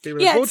 but like they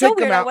were like, it's so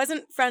weird. I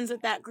wasn't friends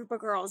with that group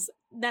of girls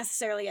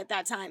necessarily at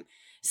that time.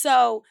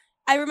 So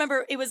I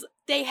remember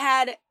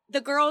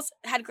the girls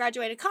had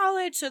graduated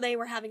college. So they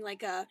were having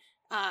like a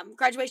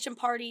graduation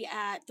party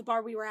at the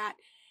bar we were at.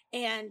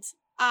 And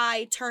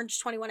I turned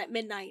 21 at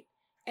midnight.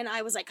 And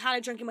I was like kind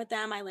of drinking with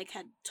them. I like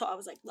I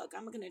was like, look,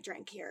 I'm gonna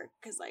drink here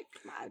because like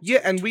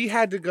and we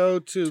had to go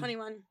to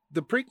 21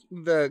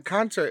 the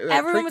concert.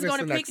 Everyone was going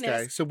to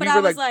Preakness, so we were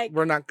like,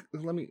 we're not.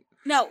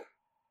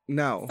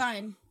 No,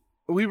 fine.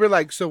 We were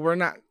like, so we're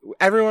not.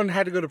 Everyone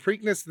had to go to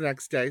Preakness the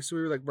next day, so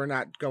we were like, we're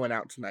not going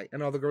out tonight.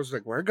 And all the girls were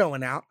like, we're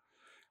going out.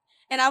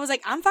 And I was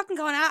like, I'm fucking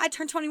going out. I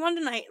turned 21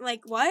 tonight.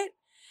 Like what?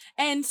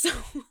 And so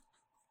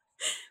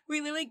we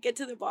literally get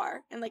to the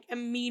bar and like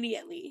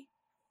immediately.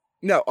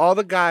 No, all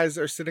the guys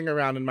are sitting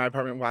around in my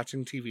apartment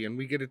watching TV, and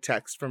we get a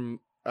text from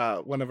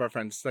one of our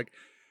friends. It's like,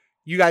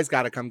 you guys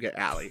got to come get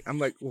Allie. I'm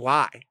like,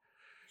 why?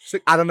 She's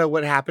like, I don't know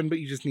what happened, but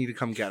you just need to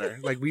come get her.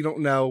 Like, we don't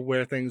know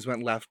where things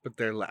went left, but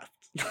they're left.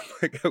 I'm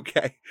like,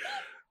 okay.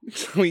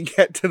 So we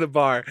get to the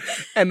bar,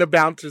 and the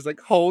bouncer's like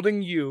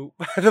holding you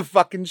by the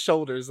fucking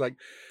shoulders. Like,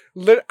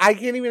 I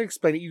can't even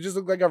explain it. You just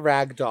look like a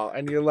rag doll,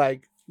 and you're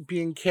like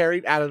being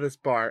carried out of this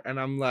bar. And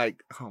I'm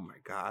like, oh my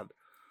God.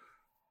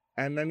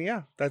 And then,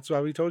 yeah, that's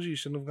why we told you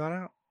shouldn't have gone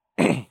out.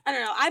 I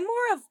don't know. I'm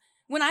more of,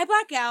 when I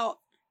black out,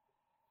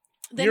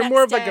 you're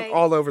more of like an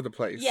all over the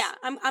place. Yeah,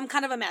 I'm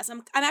kind of a mess.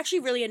 I'm actually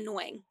really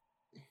annoying.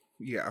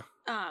 Yeah.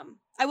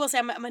 I will say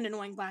I'm an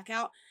annoying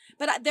blackout,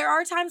 but there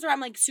are times where I'm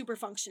like super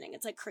functioning.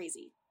 It's like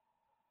crazy.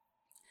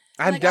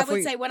 I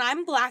would say when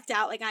I'm blacked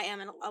out, like I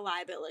am a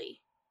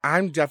liability.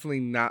 I'm definitely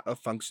not a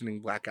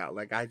functioning blackout.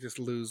 Like I just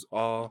lose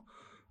all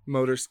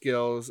motor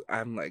skills.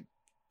 I'm like,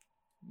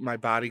 my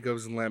body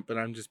goes limp and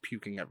I'm just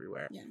puking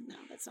everywhere. Yeah, no,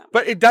 that's not.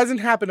 But it doesn't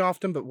happen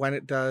often. But when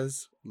it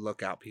does,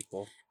 look out,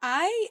 people.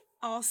 I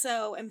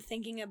also am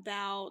thinking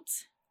about.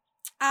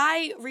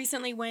 I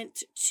recently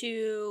went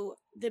to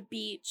the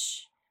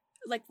beach,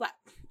 like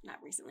not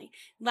recently.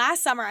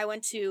 Last summer, I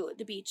went to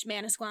the beach,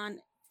 Manasquan,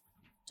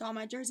 to all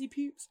my Jersey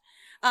peeps,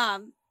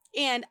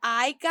 and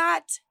I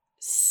got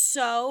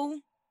so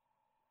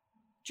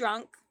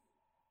drunk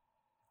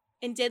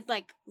and did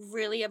like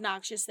really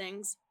obnoxious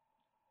things.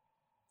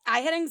 I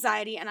had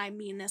anxiety, and I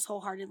mean this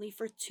wholeheartedly,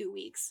 for 2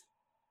 weeks.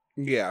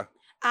 Yeah.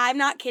 I'm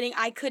not kidding.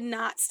 I could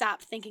not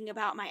stop thinking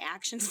about my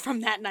actions from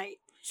that night.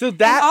 So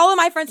that... And all of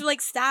my friends were like,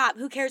 stop.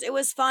 Who cares? It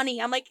was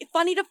funny. I'm like,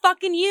 funny to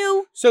fucking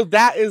you. So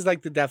that is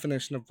like the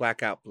definition of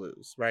blackout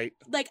blues, right?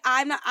 Like,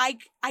 I'm not... I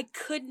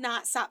could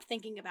not stop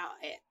thinking about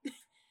it.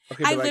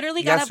 Okay, I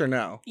literally got yes or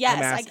no?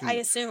 Yes, I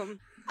assume.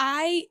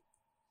 I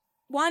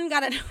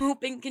got an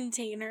open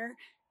container,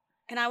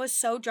 and I was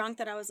so drunk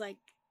that I was like,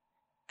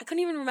 I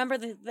couldn't even remember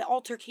the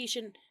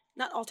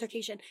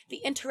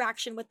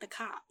interaction with the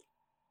cop.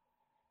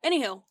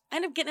 Anywho, I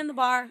ended up getting in the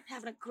bar,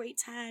 having a great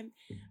time,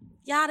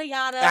 yada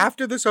yada.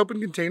 After this open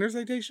container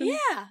citation?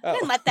 Yeah, I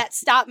didn't let that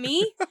stop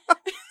me.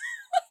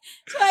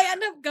 So I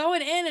ended up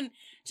going in, and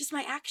just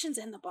my actions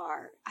in the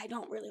bar, I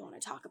don't really want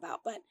to talk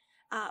about, but...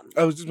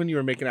 was this when you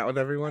were making out with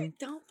everyone?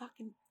 I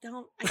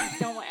don't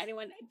want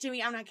anyone...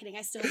 Jimmy, I'm not kidding,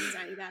 I still have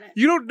anxiety about it.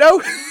 You don't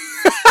know?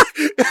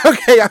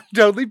 Okay,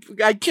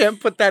 I can't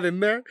put that in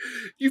there.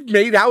 You've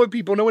made out with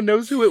people. No one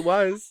knows who it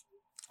was.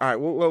 All right,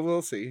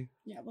 we'll see.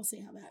 Yeah, we'll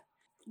see how that...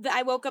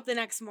 I woke up the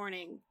next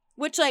morning,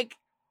 which, like,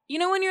 you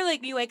know when you're,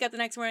 like, you wake up the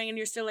next morning and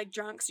you're still, like,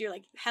 drunk, so you're,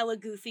 like, hella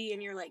goofy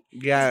and you're, like,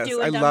 yes,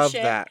 doing I dumb love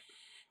shit. That.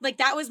 Like,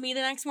 that was me the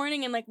next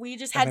morning, and, like, we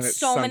just had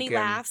so many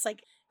laughs.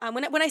 Like,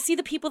 when I see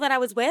the people that I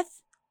was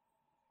with...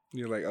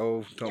 You're like,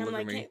 oh, don't look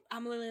at me. Hey,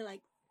 I'm literally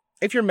like...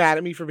 If you're mad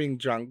at me for being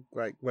drunk,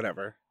 like,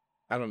 whatever.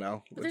 I don't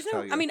know. But there's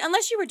no... I mean,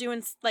 unless you were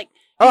doing, like...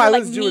 I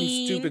was doing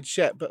stupid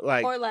shit, but,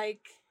 like... Or, like...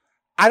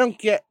 I don't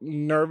get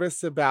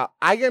nervous about...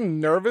 I get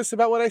nervous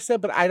about what I said,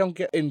 but I don't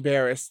get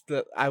embarrassed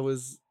that I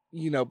was,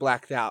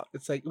 blacked out.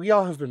 It's like, we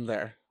all have been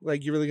there.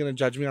 Like, you're really going to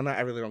judge me on that?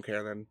 I really don't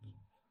care then.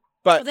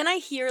 But then I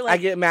hear,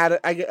 like...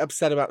 I get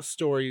upset about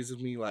stories of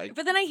me, like...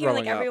 But then I hear,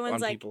 like,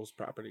 everyone's like... people's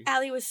property.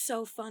 Allie was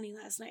so funny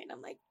last night. And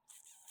I'm like,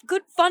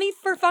 good funny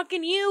for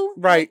fucking you.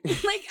 Right.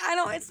 Like,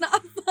 it's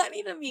not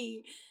funny to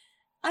me.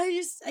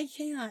 I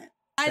can't.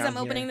 Guys, I'm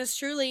opening this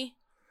Truly.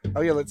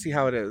 Oh, yeah, let's see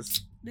how it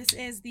is. This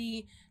is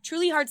the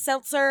Truly Hard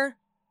Seltzer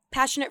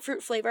Passionate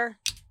Fruit flavor.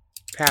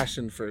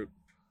 Passion fruit.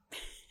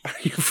 Are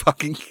you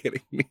fucking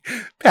kidding me?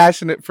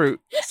 Passionate fruit.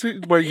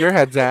 Where your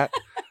head's at.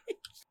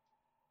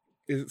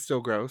 Is it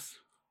still gross?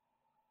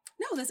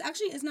 No, this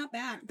actually is not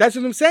bad. That's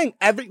what I'm saying.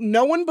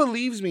 No one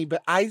believes me,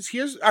 but all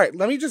right,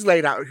 let me just lay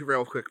it out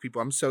real quick,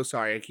 people. I'm so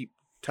sorry I keep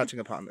touching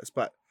upon this,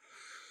 but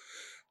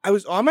I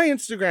was on my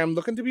Instagram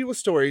looking through people's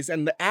stories,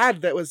 and the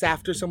ad that was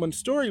after someone's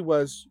story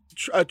was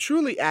a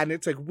Truly ad, and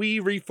it's like, we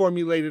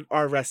reformulated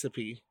our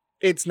recipe.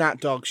 It's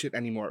not dog shit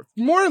anymore.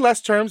 More or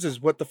less terms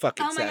is what the fuck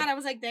it said. Oh my God, I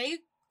was like, they...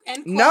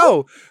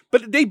 No,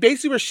 but they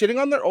basically were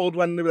shitting on their old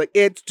one. They were like,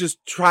 it's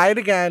just try it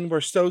again.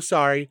 We're so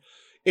sorry.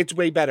 It's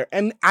way better.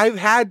 And I've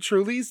had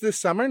Trulies this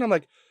summer, and I'm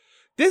like,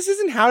 this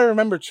isn't how I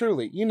remember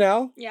Truly,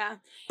 Yeah.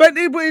 But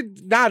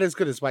it's not as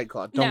good as White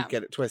Claw. Don't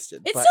get it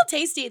twisted. It's still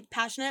tasty.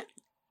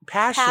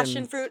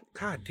 Passion fruit.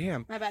 God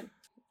damn. My bad.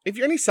 If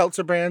you're any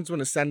seltzer brands want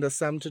to send us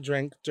some to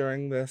drink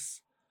during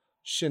this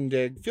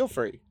shindig, feel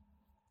free.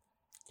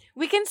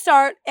 We can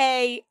start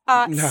a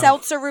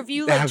seltzer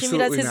review like Jimmy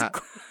does his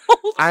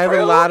cold I have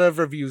a lot of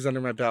reviews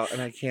under my belt,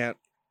 and I can't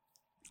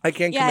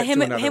commit to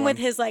another him one. With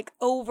his like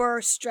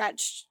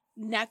overstretched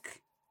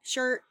neck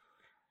shirt.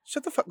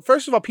 Shut the fuck.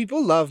 First of all,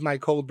 people love my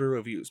cold brew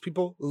reviews.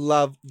 People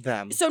love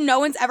them. So no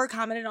one's ever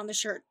commented on the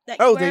shirt that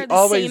you wear? They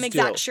always same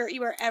exact do. shirt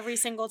you wear every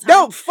single time?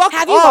 No, fuck off.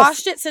 Have you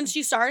washed it since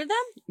you started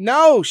them?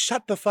 No,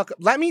 shut the fuck up.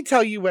 Let me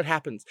tell you what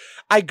happens.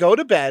 I go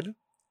to bed.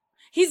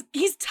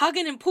 He's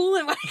tugging and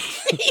pulling while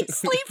he's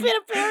sleeping,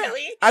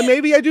 apparently.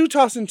 Maybe I do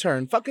toss and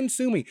turn. Fucking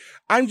sue me.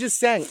 I'm just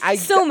saying.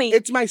 Sue me.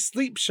 It's my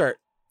sleep shirt.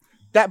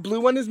 That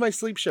blue one is my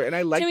sleep shirt, and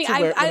I like Timmy, to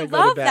wear it when I go to bed.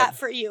 I love that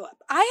for you.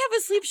 I have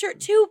a sleep shirt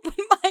too, but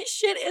my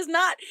shit is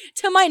not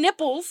to my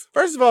nipples.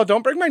 First of all,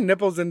 don't bring my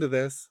nipples into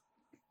this.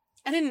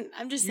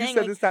 I'm just saying. You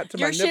said it's not to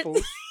my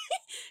nipples.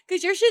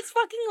 Because your shit's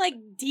fucking, like,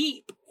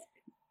 deep.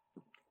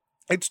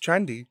 It's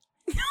trendy.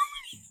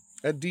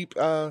 a deep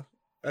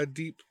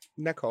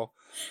neck hole.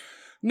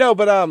 No,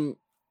 but,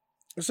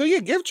 so yeah,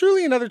 give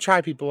Truly another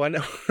try, people. I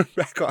know we're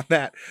back on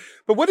that.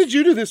 But what did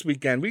you do this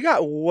weekend? We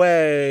got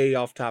way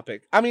off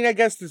topic. I mean, I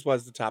guess this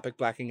was the topic,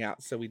 blacking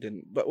out, so we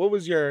didn't. But what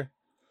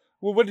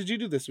did you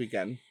do this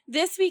weekend?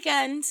 This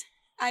weekend,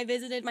 I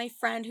visited my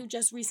friend who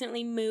just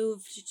recently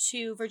moved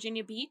to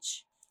Virginia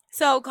Beach.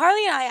 So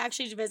Carly and I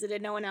actually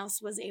visited. No one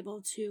else was able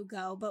to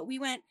go, but we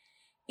went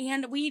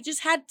and we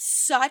just had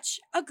such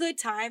a good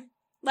time.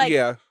 Like,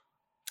 yeah.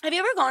 Have you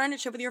ever gone on a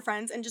trip with your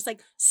friends and just like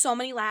so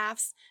many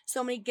laughs,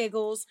 so many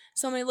giggles,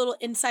 so many little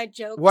inside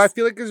jokes? Well, I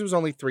feel like there was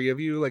only 3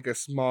 of you, like a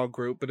small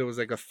group, but it was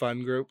like a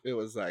fun group. It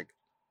was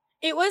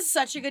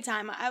such a good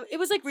time. It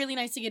was like really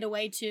nice to get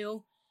away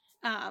too.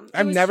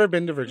 I've never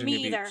been to Virginia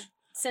Beach. Me either.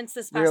 Since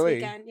this past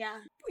weekend, yeah.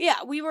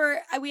 Yeah,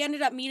 we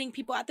ended up meeting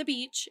people at the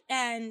beach,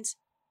 and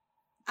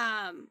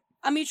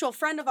a mutual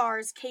friend of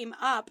ours came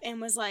up and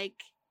was like,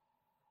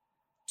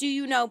 "Do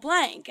you know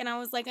blank?" And I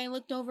was like, I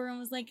looked over and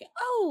was like,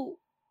 "Oh,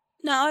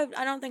 no,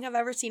 I don't think I've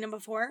ever seen him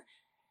before."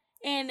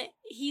 And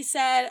he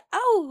said,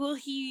 "Oh, well,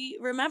 he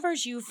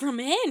remembers you from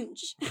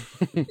Hinge."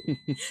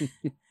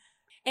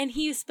 And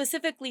he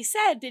specifically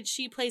said, "Did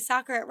she play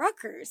soccer at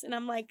Rutgers?" And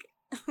I'm like,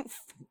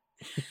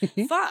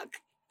 fuck.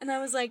 And I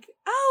was like,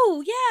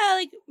 "Oh, yeah,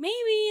 like,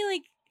 maybe,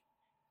 like,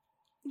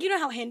 you know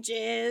how Hinge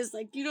is.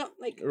 Like, you don't,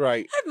 like,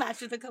 right. I've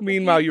matched with a couple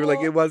Meanwhile, people. You were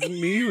like, it wasn't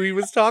me who he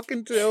was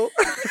talking to.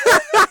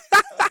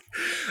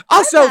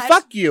 Also,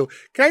 fuck you.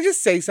 Can I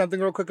just say something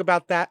real quick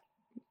about that?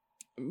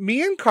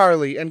 Me and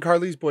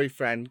Carly's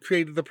boyfriend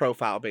created the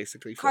profile,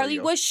 basically, for Carly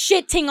you. was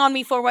shitting on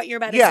me for what you're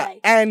about to say. Yeah,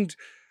 and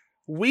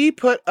we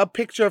put a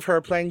picture of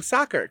her playing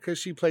soccer, because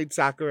she played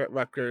soccer at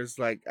Rutgers,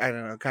 like, I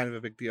don't know, kind of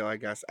a big deal, I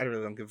guess. I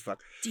really don't give a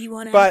fuck. Do you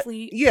want an But,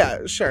 athlete?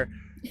 yeah, sure.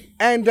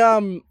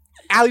 And,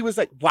 Allie was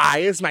like, "Why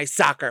is my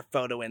soccer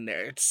photo in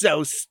there? It's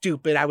so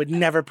stupid. I would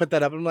never put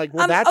that up." I'm like,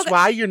 well, that's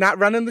why you're not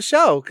running the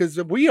show, because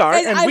we are,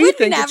 guys, and we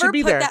think it should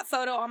be there. I would never put that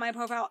photo on my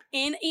profile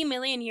in a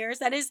million years.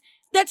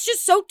 That's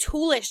just so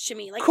toolish to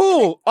me. Like,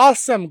 cool,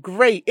 awesome,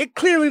 great. It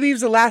clearly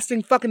leaves a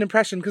lasting fucking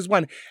impression, because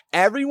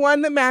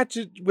everyone that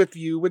matches with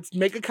you would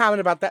make a comment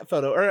about that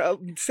photo, or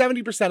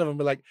 70% of them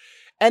were like,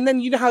 and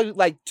then you know how,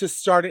 like, to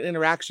start an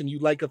interaction, you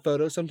like a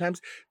photo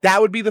sometimes? That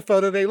would be the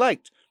photo they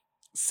liked.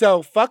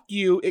 So, fuck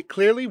you, it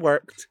clearly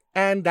worked,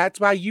 and that's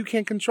why you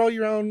can't control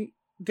your own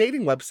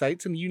dating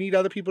websites, and you need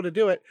other people to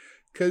do it,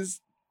 because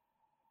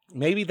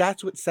maybe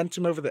that's what sent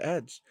him over the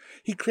edge.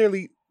 He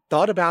clearly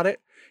thought about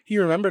it, he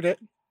remembered it.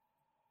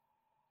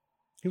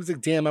 He was like,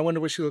 damn, I wonder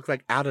what she looked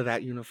like out of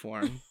that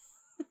uniform.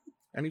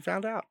 And he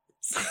found out.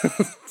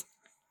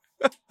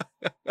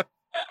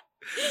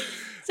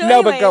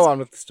 But go on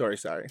with the story,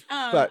 sorry.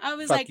 But I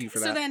was fuck like, you for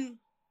so that. then...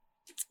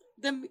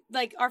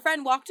 our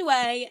friend walked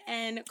away,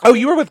 and Carly,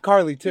 you were with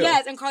Carly too.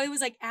 Yes, and Carly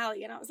was like,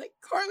 "Allie," and I was like,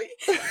 "Carly,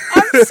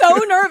 I'm so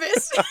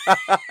nervous."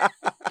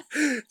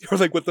 You were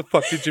like, "What the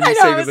fuck did Jimmy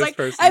say to this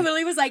person?" I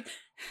literally was like,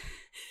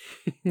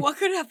 "What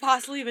could have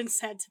possibly been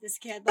said to this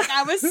kid?" Like,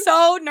 I was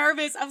so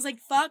nervous. I was like,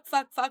 "Fuck."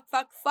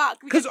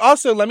 Because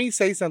also, let me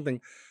say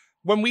something.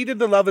 When we did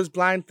the Love Is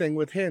Blind thing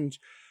with Hinge,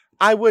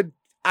 I would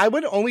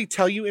only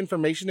tell you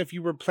information if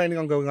you were planning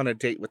on going on a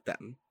date with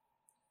them.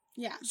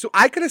 Yeah. So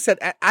I could have said,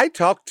 I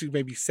talked to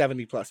maybe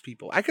 70 plus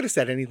people. I could have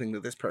said anything to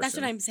this person. That's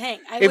what I'm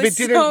saying. If it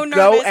didn't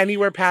go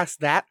anywhere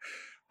past that,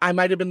 I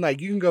might have been like,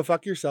 you can go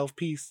fuck yourself.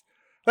 Peace.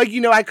 Like,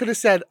 I could have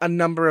said a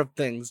number of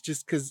things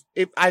just because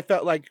if I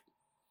felt like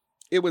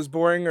it was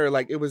boring or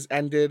like it was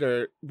ended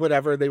or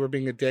whatever, they were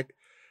being a dick,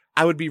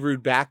 I would be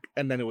rude back,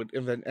 and then it would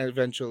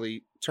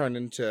eventually turn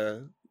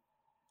into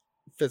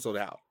fizzled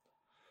out.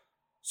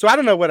 So I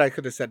don't know what I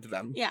could have said to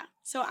them. Yeah.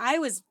 So I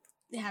was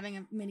having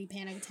a mini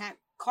panic attack.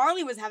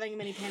 Carly was having a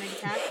mini panic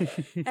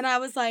attack. And I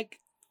was like,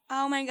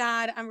 oh my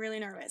God, I'm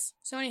really nervous.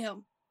 So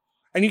anywho.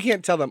 And you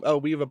can't tell them, oh,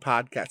 we have a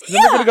podcast. Because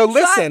then they're going to go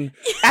listen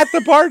at the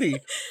party.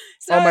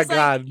 So oh my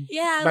God.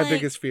 Yeah. My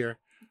biggest fear.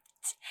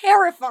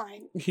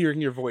 Terrifying.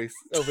 Hearing your voice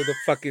over the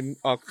fucking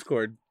aux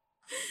cord.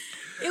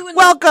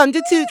 Welcome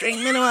to 2 Drink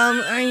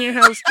Minimum. I'm your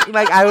host.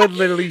 Like, I would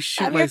literally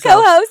shoot I'm myself.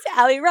 your co-host,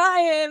 Allie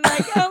Ryan.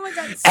 Like, oh my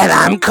God. And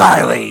I'm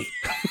Carly.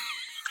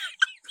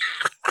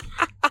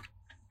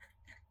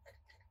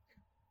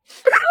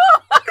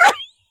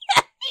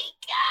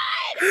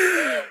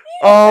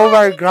 Oh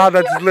my God,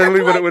 that's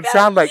literally what it would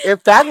sound like.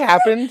 If that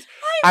happened,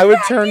 I would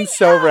turn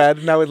so red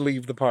and I would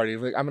leave the party.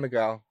 Like, I'm gonna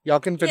go. Y'all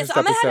can finish the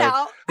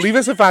episode. Leave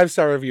us a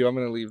 5-star review. I'm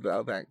gonna leave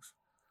though. Thanks.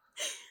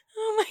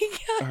 Oh my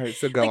God. All right,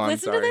 so go on.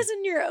 Listen to this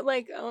in your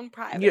own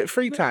private. Yeah,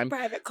 free time.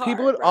 Private car.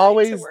 People would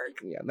always.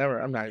 Yeah,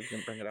 never. I'm not even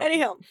gonna bring it up.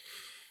 Anyhow,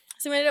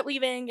 so we ended up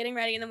leaving, getting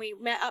ready, and then we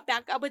met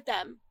back up with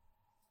them.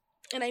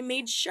 And I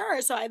made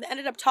sure. So I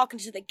ended up talking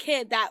to the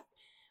kid that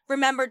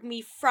remembered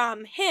me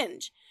from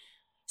Hinge.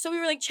 So we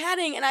were like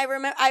chatting, and I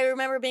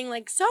remember being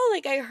like, so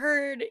like I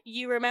heard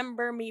you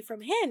remember me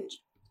from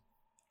Hinge.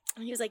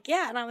 And he was like,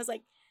 yeah. And I was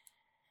like,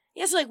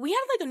 yeah, so like we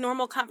had like a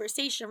normal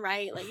conversation,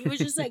 right? Like it was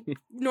just like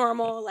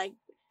normal, like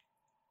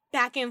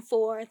back and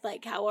forth,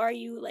 like how are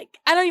you? Like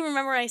I don't even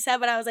remember what I said,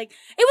 but I was like, it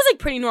was like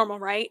pretty normal,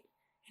 right?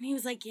 And he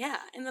was like, yeah.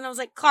 And then I was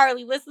like,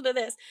 Carly, listen to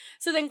this.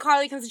 So then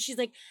Carly comes and she's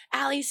like,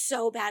 Allie's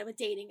so bad with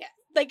dating.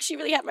 Like she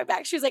really had my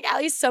back. She was like,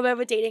 Allie's so bad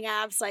with dating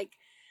apps. Like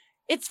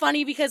it's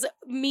funny because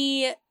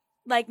me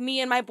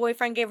and my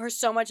boyfriend gave her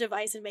so much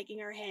advice in making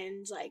her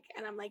Hinge. Like,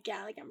 and I'm like,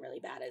 yeah, like I'm really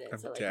bad at it.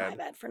 So like my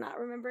bad for not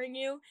remembering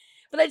you.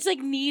 But I just like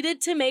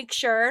needed to make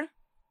sure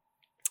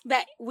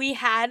that we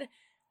had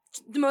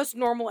the most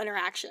normal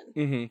interaction.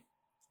 Mm-hmm.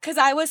 Because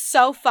I was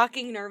so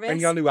fucking nervous.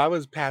 And y'all knew I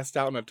was passed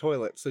out in a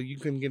toilet, so you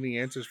couldn't get any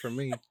answers from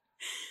me.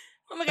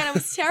 Oh my God, I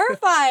was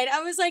terrified.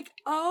 I was like,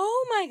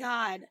 oh my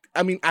God.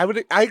 I mean,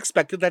 I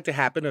expected that to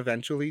happen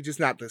eventually, just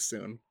not this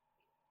soon.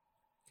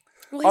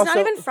 Well, he's not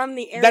even from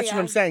the area. That's what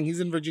I'm saying.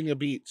 He's in Virginia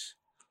Beach.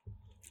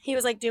 He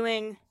was like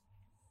doing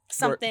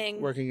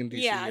something. Working in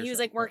DC. Yeah, he was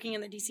like working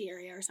in the DC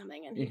area or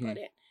something, and he put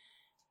it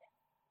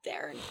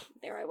there, and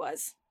there I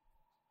was.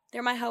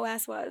 There my hoe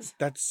ass was.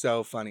 That's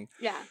so funny.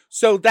 Yeah.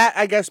 So that,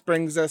 I guess,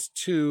 brings us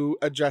to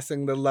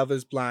addressing the Love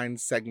is Blind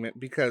segment,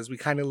 because we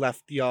kind of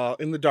left y'all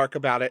in the dark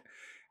about it.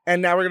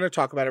 And now we're going to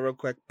talk about it real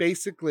quick.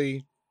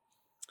 Basically,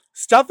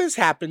 stuff has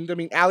happened. I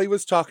mean, Allie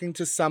was talking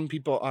to some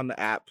people on the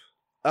app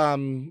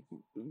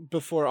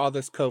before all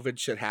this COVID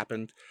shit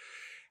happened.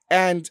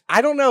 And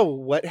I don't know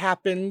what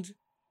happened,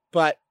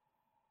 but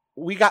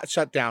we got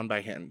shut down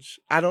by Hinge.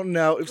 I don't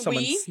know if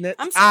someone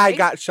snitched. I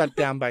got shut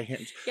down by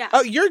Hinge. Yeah.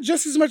 Oh, you're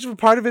just as much of a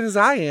part of it as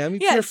I am.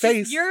 It's your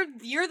face. You're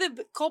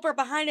the culprit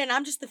behind it, and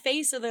I'm just the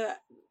face of the...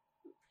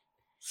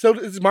 So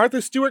is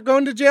Martha Stewart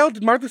going to jail?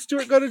 Did Martha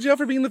Stewart go to jail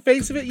for being the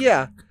face of it?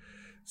 Yeah.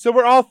 So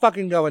we're all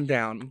fucking going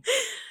down.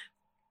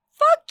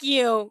 Fuck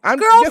you.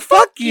 Girl,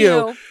 fuck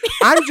you.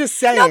 I'm just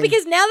saying. No,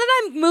 because now that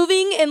I'm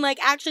moving and like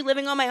actually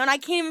living on my own, I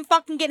can't even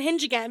fucking get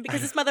Hinge again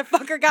because this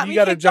motherfucker got me kicked off. You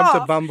gotta jump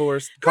to Bumble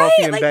or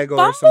Coffee and Bagel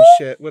Bumble? Or some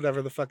shit,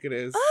 whatever the fuck it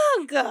is.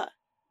 Ugh.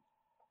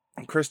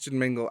 Christian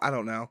Mingle, I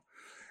don't know.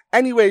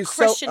 Anyways,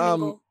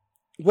 Mingle.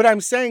 What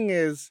I'm saying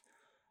is,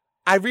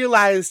 I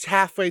realized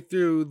halfway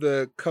through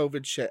the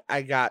COVID shit,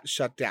 I got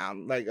shut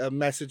down. Like a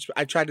message,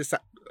 I tried to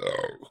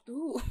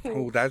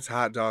Oh, that's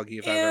hot doggy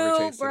if I've ever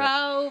tasted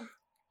it.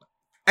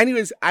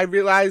 Anyways, I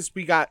realized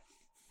we got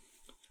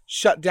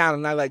shut down,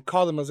 and I like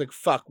called them. I was like,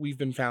 fuck, we've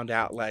been found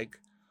out. Like,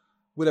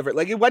 whatever.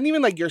 Like, it wasn't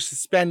even like you're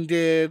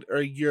suspended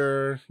or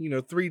you're,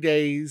 3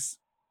 days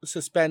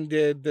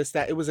suspended, this,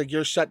 that. It was like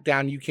you're shut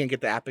down. You can't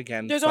get the app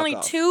again. There's only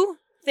two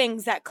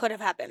things that could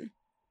have happened.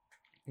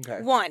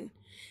 Okay. 1,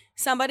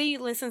 somebody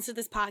listens to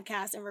this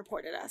podcast and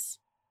reported us.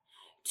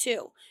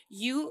 2,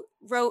 you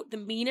wrote the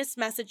meanest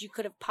message you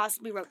could have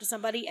possibly wrote to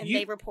somebody, and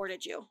they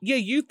reported you. Yeah,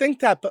 you think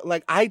that, but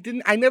like I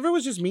never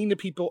was just mean to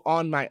people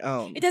on my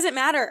own. It doesn't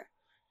matter.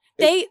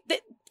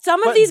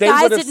 Some of these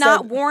guys did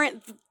not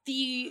warrant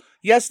the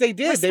Yes, they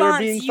did. They were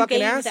being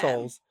fucking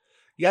assholes. Them.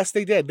 Yes,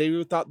 they did.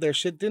 They thought their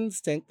shit didn't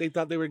stink. They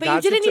thought they were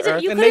gods of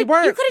earth, and they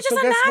weren't. You could have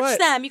just unmatched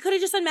them. You could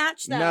have just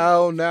unmatched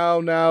them.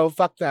 No.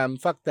 Fuck them.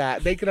 Fuck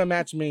that. They could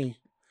unmatch me.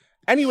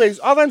 Anyways,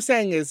 all I'm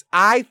saying is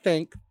I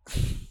think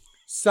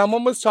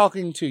someone was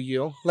talking to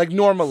you, like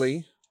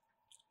normally,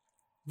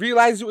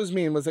 realized it was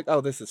me and was like, oh,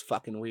 this is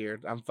fucking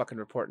weird. I'm fucking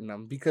reporting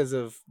them because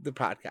of the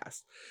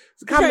podcast.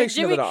 It's a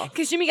combination of it all.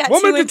 Because Jimmy got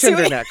we'll move to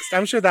Tinder next.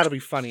 I'm sure that'll be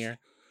funnier.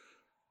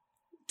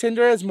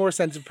 Tinder has more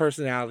sense of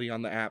personality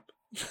on the app.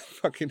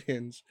 Fucking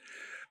Hinge.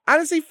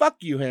 Honestly, fuck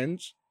you,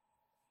 Hinge.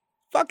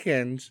 Fuck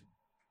Hinge.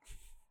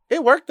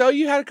 It worked, though.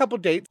 You had a couple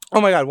dates.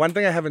 Oh, my God. One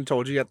thing I haven't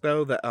told you yet,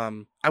 though, that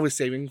I was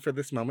saving for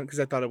this moment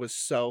because I thought it was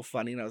so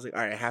funny. And I was like, all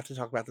right, I have to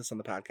talk about this on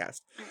the podcast.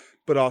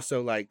 But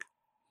also, like,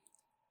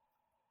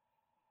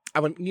 I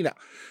went,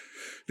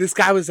 this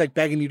guy was, like,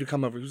 begging you to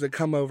come over. He was like,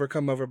 come over,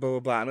 blah, blah,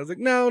 blah. And I was like,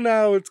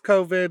 no, it's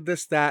COVID,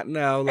 this, that,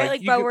 no.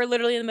 Like, bro, we're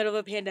literally in the middle of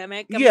a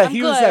pandemic. I'm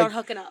he good was like, on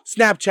hooking up.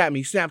 Snapchat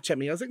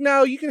me. I was like,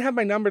 no, you can have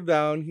my number,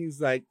 though. And he's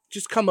like,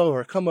 just come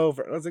over. And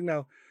I was like,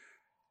 no.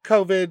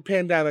 COVID,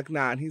 pandemic,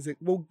 nah. And he's like,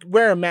 well,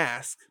 wear a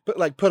mask, but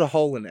like put a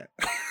hole in it.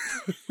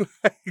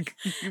 Like,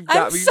 you've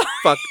got me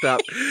fucked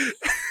up.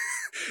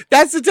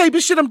 That's the type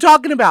of shit I'm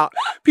talking about.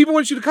 People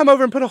want you to come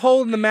over and put a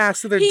hole in the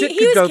mask so their dick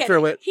could go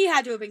through it. He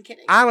had to have been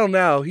kidding. I don't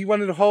know. He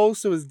wanted a hole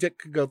so his dick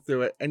could go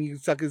through it, and you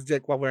suck his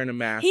dick while wearing a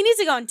mask. He needs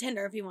to go on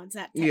Tinder if he wants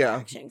that type of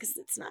action, because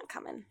it's not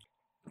coming.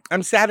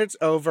 I'm sad it's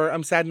over.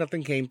 I'm sad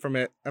nothing came from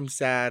it. I'm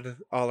sad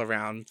all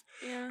around.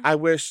 Yeah. I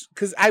wish,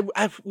 because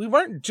we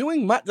weren't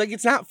doing much. Like,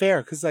 it's not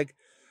fair, because, like,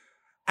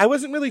 I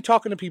wasn't really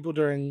talking to people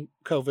during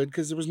COVID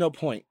because there was no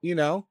point,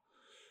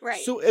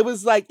 Right. So it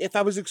was like, if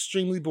I was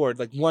extremely bored,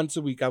 like once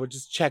a week, I would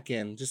just check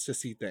in just to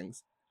see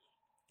things.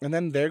 And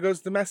then there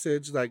goes the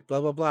message, like,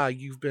 blah, blah, blah.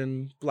 You've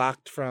been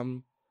blocked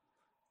from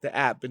the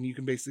app, and you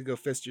can basically go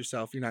fist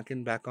yourself. You're not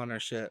getting back on our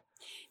shit.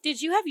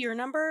 Did you have your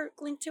number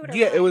linked to it? Or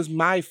yeah, mine? It was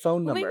my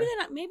phone number.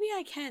 Maybe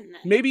I can.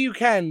 Then. Maybe you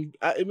can.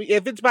 I mean,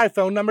 if it's my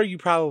phone number, you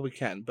probably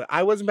can. But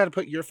I wasn't about to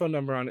put your phone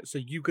number on it so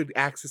you could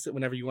access it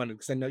whenever you wanted,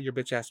 because I know your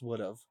bitch ass would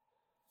have.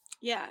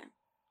 Yeah,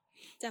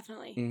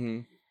 definitely. Mm-hmm.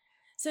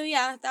 So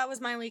yeah, that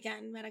was my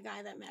weekend. Met a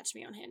guy that matched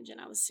me on Hinge,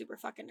 and I was super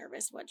fucking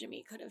nervous what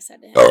Jimmy could have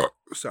said to him.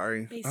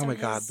 Sorry. Oh my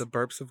god, the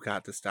burps have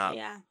got to stop.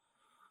 Yeah.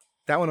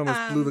 That one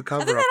almost blew the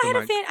cover off the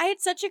mic. I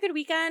had such a good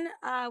weekend.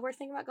 We're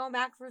thinking about going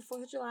back for the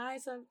 4th of July,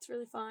 so it's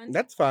really fun.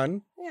 That's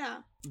fun.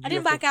 Yeah. I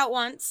didn't black out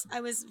once. I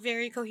was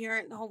very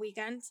coherent the whole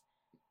weekend.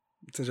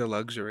 It's such a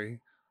luxury.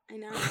 I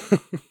know.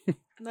 I'm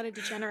not a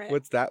degenerate.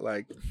 What's that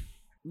like?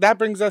 That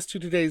brings us to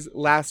today's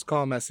last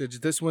call message.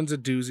 This one's a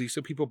doozy,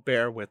 so people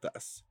bear with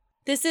us.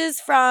 This is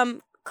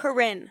from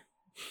Corinne.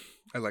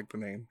 I like the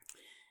name.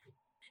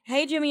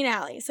 Hey, Jimmy and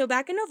Allie. So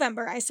back in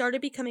November, I started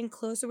becoming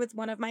closer with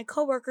one of my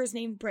coworkers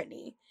named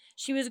Brittany.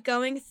 She was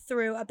going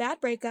through a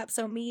bad breakup,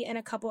 so me and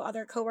a couple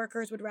other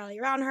coworkers would rally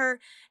around her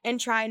and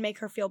try and make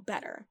her feel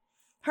better.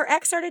 Her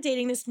ex started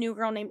dating this new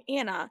girl named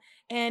Anna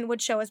and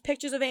would show us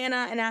pictures of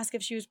Anna and ask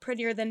if she was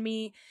prettier than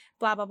me,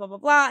 blah, blah, blah, blah,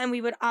 blah. And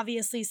we would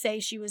obviously say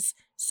she was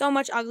so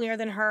much uglier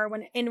than her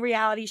when in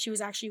reality she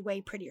was actually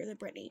way prettier than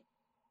Brittany.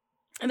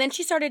 And then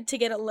she started to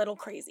get a little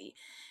crazy.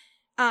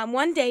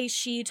 One day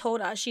she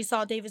told us she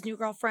saw David's new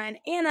girlfriend,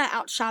 Anna,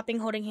 out shopping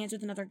holding hands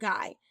with another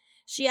guy.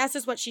 She asked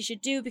us what she should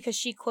do because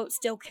she, quote,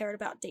 still cared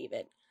about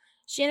David.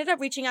 She ended up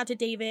reaching out to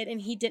David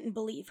and he didn't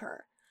believe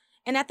her.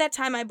 And at that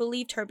time I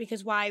believed her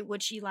because why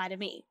would she lie to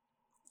me?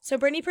 So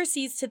Brittany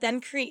proceeds to then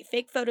create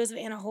fake photos of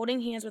Anna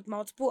holding hands with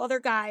multiple other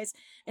guys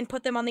and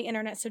put them on the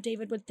internet so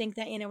David would think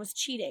that Anna was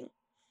cheating.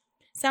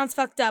 Sounds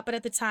fucked up, but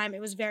at the time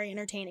it was very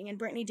entertaining and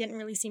Brittany didn't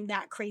really seem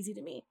that crazy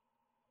to me.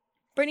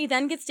 Brittany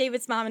then gets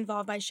David's mom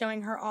involved by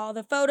showing her all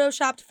the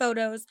photoshopped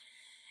photos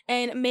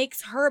and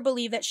makes her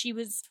believe that she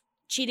was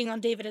cheating on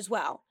David as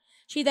well.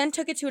 She then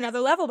took it to another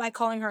level by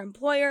calling her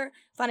employer,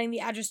 finding the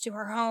address to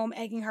her home,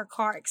 egging her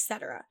car,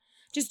 etc.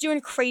 Just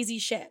doing crazy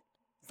shit.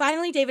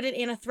 Finally, David and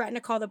Anna threaten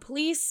to call the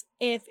police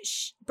if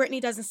Brittany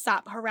doesn't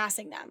stop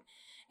harassing them.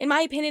 In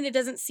my opinion, it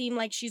doesn't seem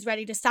like she's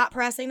ready to stop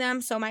harassing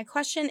them, so my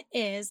question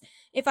is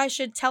if I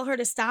should tell her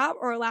to stop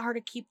or allow her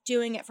to keep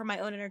doing it for my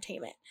own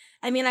entertainment.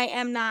 I mean, I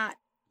am not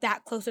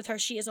that close with her.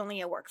 She is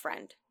only a work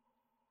friend.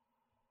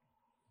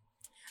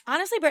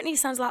 Honestly, Brittany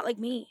sounds a lot like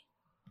me.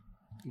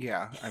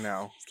 Yeah, I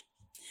know.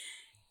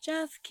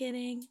 Just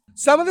kidding.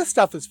 Some of the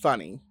stuff is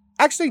funny.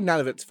 Actually, none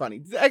of it's funny.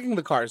 Egging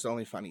the car is the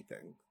only funny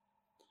thing.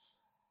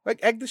 Like,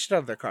 egg the shit out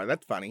of their car.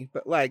 That's funny.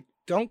 But, like,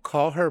 don't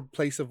call her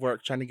place of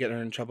work trying to get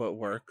her in trouble at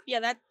work.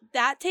 Yeah,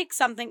 that takes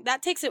something.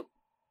 That takes it.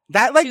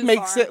 That, like,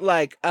 makes it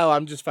like, oh,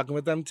 I'm just fucking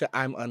with them to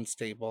I'm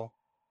unstable.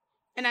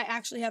 And I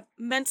actually have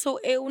mental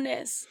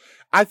illness.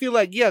 I feel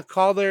like, yeah,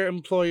 call their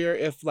employer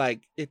if,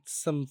 like, it's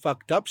some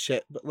fucked up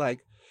shit. But,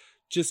 like,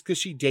 just because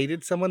she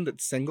dated someone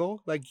that's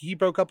single, like, he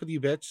broke up with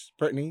you, bitch,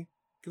 Brittany.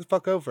 Get the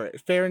fuck over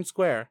it. Fair and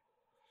square.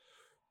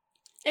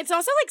 It's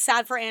also, like,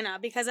 sad for Anna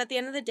because at the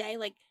end of the day,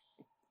 like,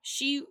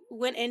 she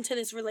went into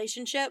this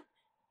relationship,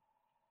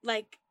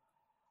 like,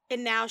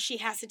 and now she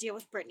has to deal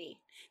with Brittany.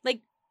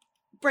 Like,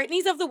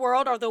 Brittany's of the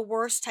world are the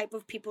worst type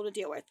of people to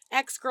deal with.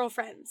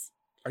 Ex-girlfriends.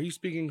 Are you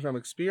speaking from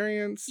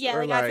experience? Yeah,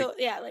 or I feel,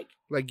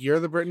 like you're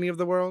the Brittany of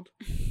the world?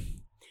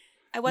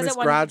 I wasn't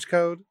Miss Garage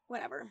Code?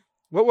 Whatever.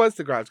 What was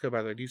the Garage Code,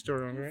 by the way? Do you still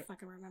remember it? I don't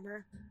fucking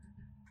remember.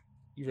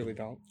 You really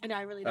don't? No,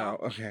 I really don't.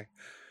 Oh, okay.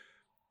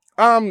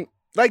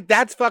 Like,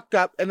 that's fucked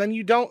up. And then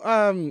you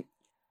don't,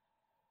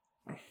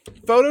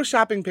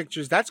 photoshopping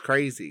pictures, that's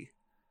crazy.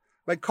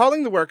 Like,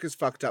 calling the work is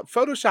fucked up.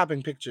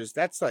 Photoshopping pictures,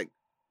 that's, like,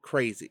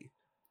 crazy.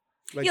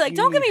 Like, yeah, like,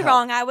 don't get me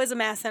wrong, I was a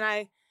mess and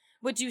I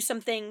would do some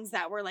things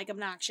that were, like,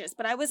 obnoxious,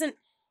 but I wasn't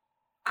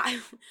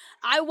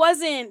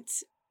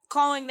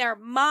calling their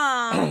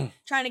mom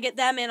trying to get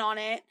them in on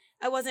it.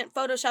 I wasn't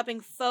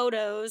photoshopping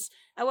photos.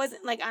 I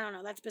wasn't, like, I don't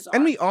know, that's bizarre.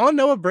 And we all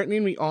know a Brittany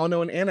and we all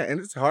know an Anna, and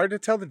it's hard to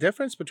tell the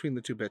difference between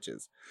the two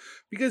bitches.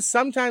 Because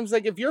sometimes,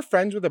 like, if you're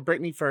friends with a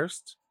Brittany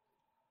first,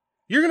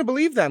 you're going to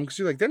believe them because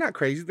you're like, they're not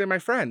crazy, they're my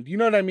friend. You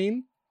know what I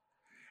mean?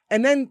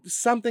 And then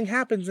something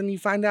happens and you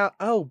find out,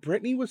 oh,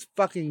 Brittany was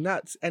fucking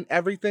nuts. And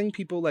everything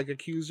people, like,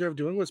 accused her of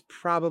doing was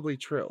probably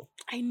true.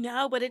 I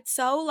know, but it's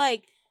so,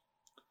 like,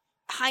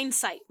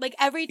 hindsight. Like,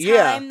 every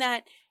time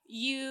that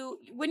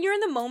when you're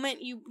in the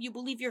moment, you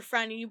believe your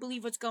friend and you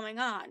believe what's going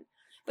on.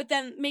 But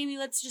then maybe,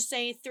 let's just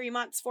say 3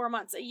 months, 4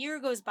 months, a year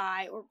goes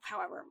by, or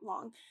however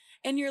long,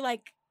 and you're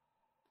like,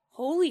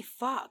 holy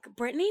fuck,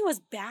 Brittany was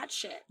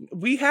batshit.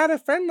 We had a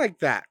friend like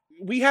that.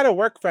 We had a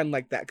work friend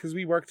like that because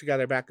we worked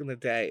together back in the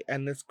day.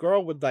 And this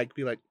girl would, like,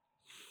 be like,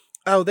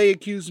 oh, they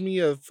accused me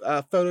of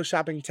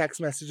photoshopping text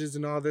messages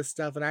and all this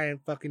stuff, and I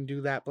didn't fucking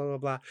do that, blah, blah,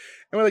 blah.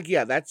 And we're like,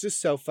 yeah, that's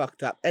just so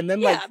fucked up. And then,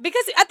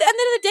 because at the end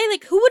of the day,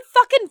 like, who would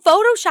fucking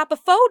Photoshop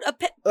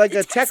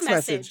a text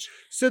message?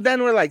 So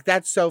then we're like,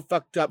 that's so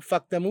fucked up,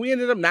 fuck them. And we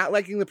ended up not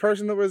liking the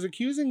person that was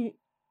accusing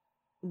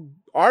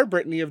our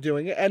Brittany of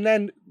doing it. And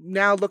then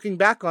now looking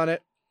back on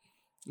it,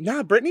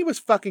 Nah, Brittany was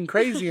fucking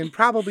crazy and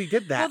probably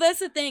did that. Well, that's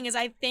the thing is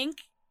I think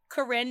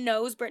Corinne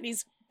knows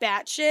Brittany's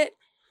batshit.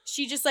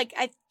 She just like,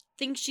 I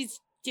think she's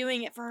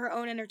doing it for her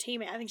own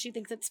entertainment. I think she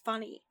thinks it's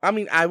funny. I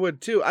mean, I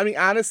would too. I mean,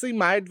 honestly,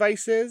 my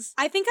advice is...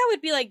 I think I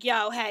would be like,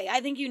 yo, hey, I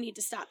think you need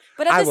to stop.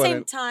 But at the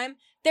same time,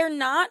 they're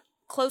not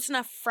close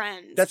enough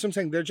friends. That's what I'm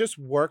saying. They're just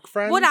work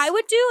friends. What I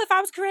would do if I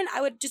was Corinne,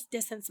 I would just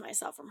distance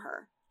myself from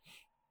her.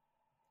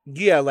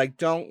 Yeah, like,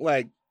 don't,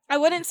 like... I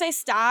wouldn't say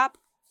stop,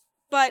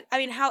 but, I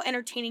mean, how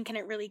entertaining can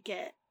it really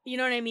get? You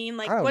know what I mean?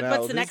 Like,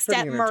 what's the next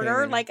step?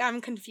 Murder? Like,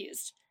 I'm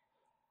confused.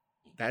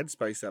 That'd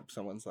spice up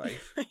someone's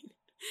life.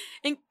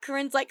 And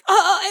Corinne's like,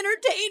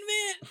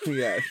 oh, entertainment!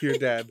 Yeah, you're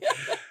dead.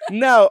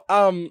 No,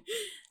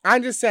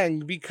 I'm just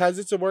saying, because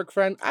it's a work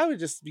friend, I would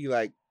just be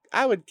like,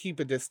 I would keep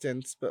a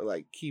distance, but,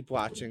 like, keep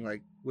watching,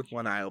 like, with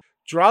one eye open.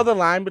 Draw the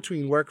line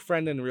between work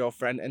friend and real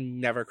friend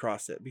and never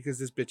cross it, because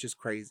this bitch is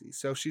crazy.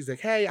 So she's like,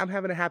 hey, I'm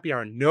having a happy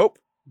hour. Nope,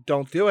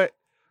 don't do it.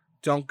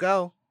 Don't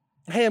go.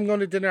 Hey, I'm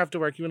going to dinner after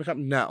work. You want to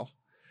come? No.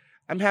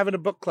 I'm having a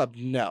book club.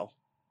 No.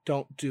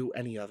 Don't do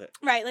any of it.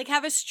 Right, like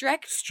have a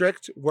strict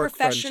work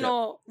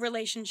professional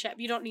relationship.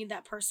 You don't need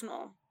that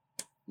personal.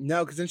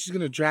 No, because then she's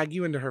going to drag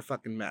you into her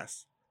fucking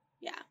mess.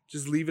 Yeah.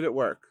 Just leave it at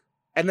work.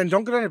 And then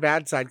don't get on her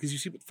bad side because you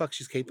see what the fuck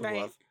she's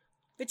capable of.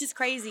 Which is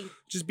crazy.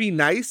 Just be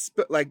nice,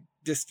 but like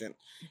distant.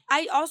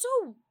 I also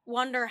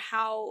wonder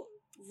how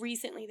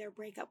recently their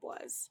breakup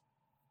was.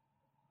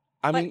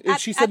 I mean,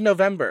 she said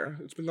November.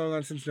 It's been going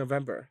on since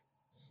November.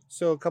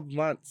 So a couple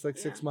months, like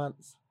 6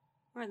 months.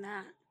 More than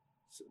that.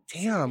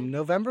 Damn,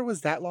 November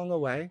was that long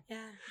away? Yeah.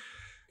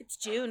 It's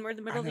June. We're in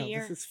the middle of the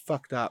year. This is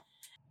fucked up.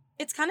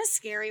 It's kind of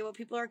scary what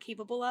people are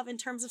capable of in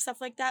terms of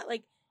stuff like that.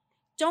 Like,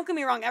 don't get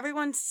me wrong.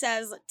 Everyone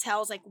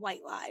tells like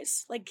white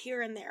lies, like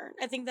here and there.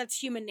 I think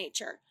that's human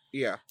nature.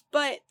 Yeah.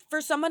 But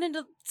for somebody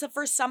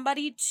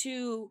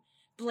to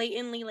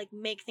blatantly like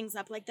make things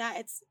up like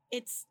that,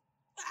 it's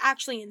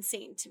actually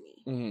insane to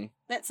me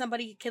that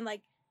somebody can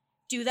like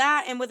do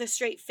that and with a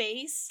straight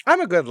face.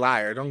 I'm a good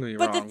liar, don't get me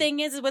wrong. But the thing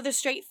is, with a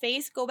straight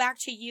face, go back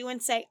to you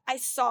and say, I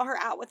saw her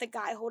out with a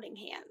guy holding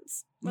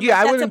hands. Yeah,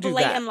 I wouldn't do that.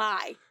 That's a blatant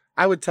lie.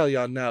 I would tell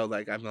y'all no,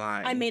 like I'm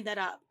lying. I made that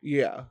up.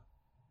 Yeah.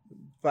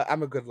 But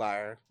I'm a good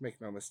liar. Make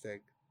no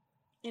mistake.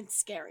 It's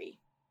scary.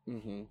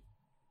 Mm-hmm.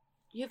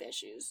 You have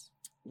issues.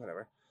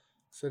 Whatever.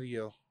 So do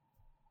you.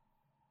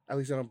 At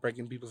least I don't break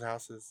in people's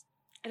houses.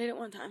 I did it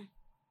one time.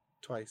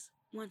 Twice.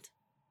 Once.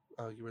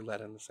 Oh, you were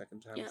let in the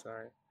second time. Yep.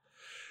 Sorry.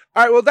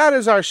 All right, well, that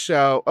is our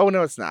show. Oh,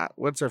 no, it's not.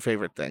 What's our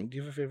favorite thing? Do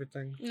you have a favorite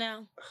thing?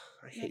 No.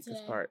 I hate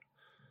this part.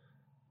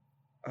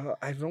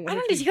 I don't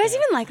know. Did you guys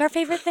even like our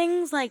favorite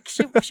things? Like,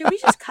 should we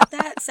just cut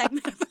that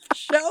segment of the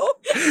show?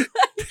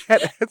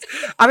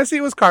 Honestly,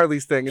 it was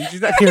Carly's thing, and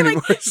she's not here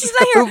anymore. She's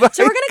not here,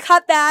 so we're going to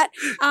cut that.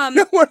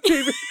 No,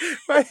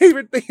 my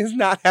favorite thing is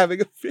not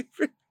having a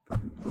favorite.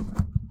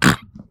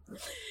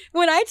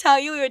 When I tell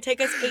you it would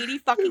take us 80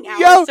 fucking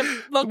hours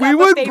to look up we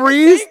would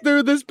breeze thing.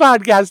 through this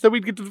podcast, then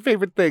we'd get to the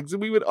favorite things,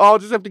 and we would all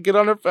just have to get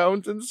on our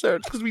phones and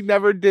search, because we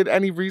never did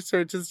any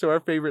research as to our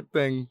favorite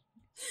thing.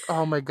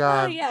 Oh my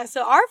god. Oh yeah,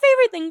 so our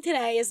favorite thing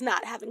today is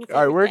not having a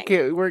favorite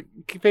thing. We're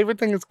favorite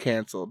thing is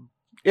canceled.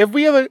 If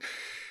we have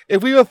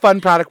a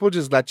fun product, we'll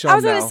just let y'all know. I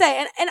was going to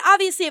say, and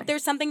obviously if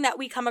there's something that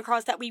we come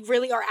across that we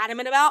really are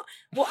adamant about,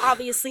 we'll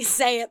obviously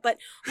say it, but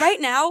right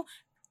now,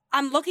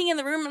 I'm looking in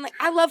the room and like,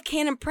 I love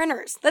Canon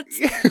printers. That's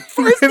the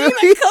first thing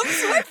that comes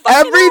to my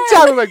fucking every head.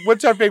 time, I'm like,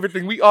 what's our favorite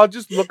thing? We all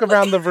just look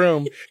around the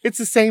room. It's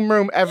the same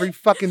room every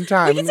fucking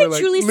time. We can say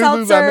Truly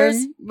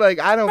Seltzers. Like,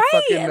 I don't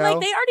fucking know.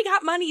 Like, they already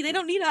got money. They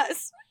don't need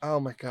us. Oh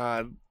my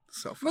god.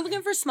 So funny. We're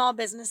looking for small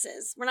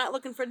businesses. We're not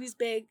looking for these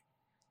big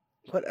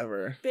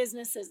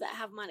businesses that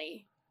have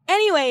money.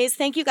 Anyways,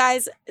 thank you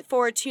guys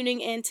for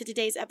tuning in to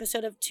today's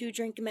episode of 2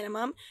 Drink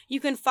Minimum.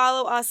 You can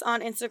follow us on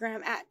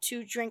Instagram at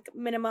 2 Drink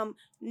Minimum,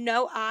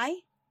 no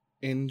I.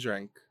 In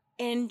drink.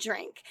 You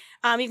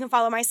can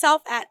follow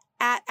myself at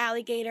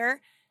alligator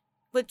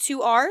with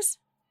 2 R's.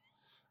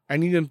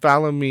 And you can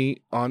follow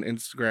me on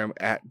Instagram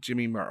at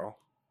Jimmy Merle.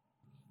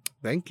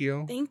 Thank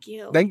you. Thank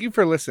you. Thank you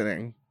for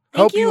listening.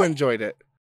 Hope you enjoyed it.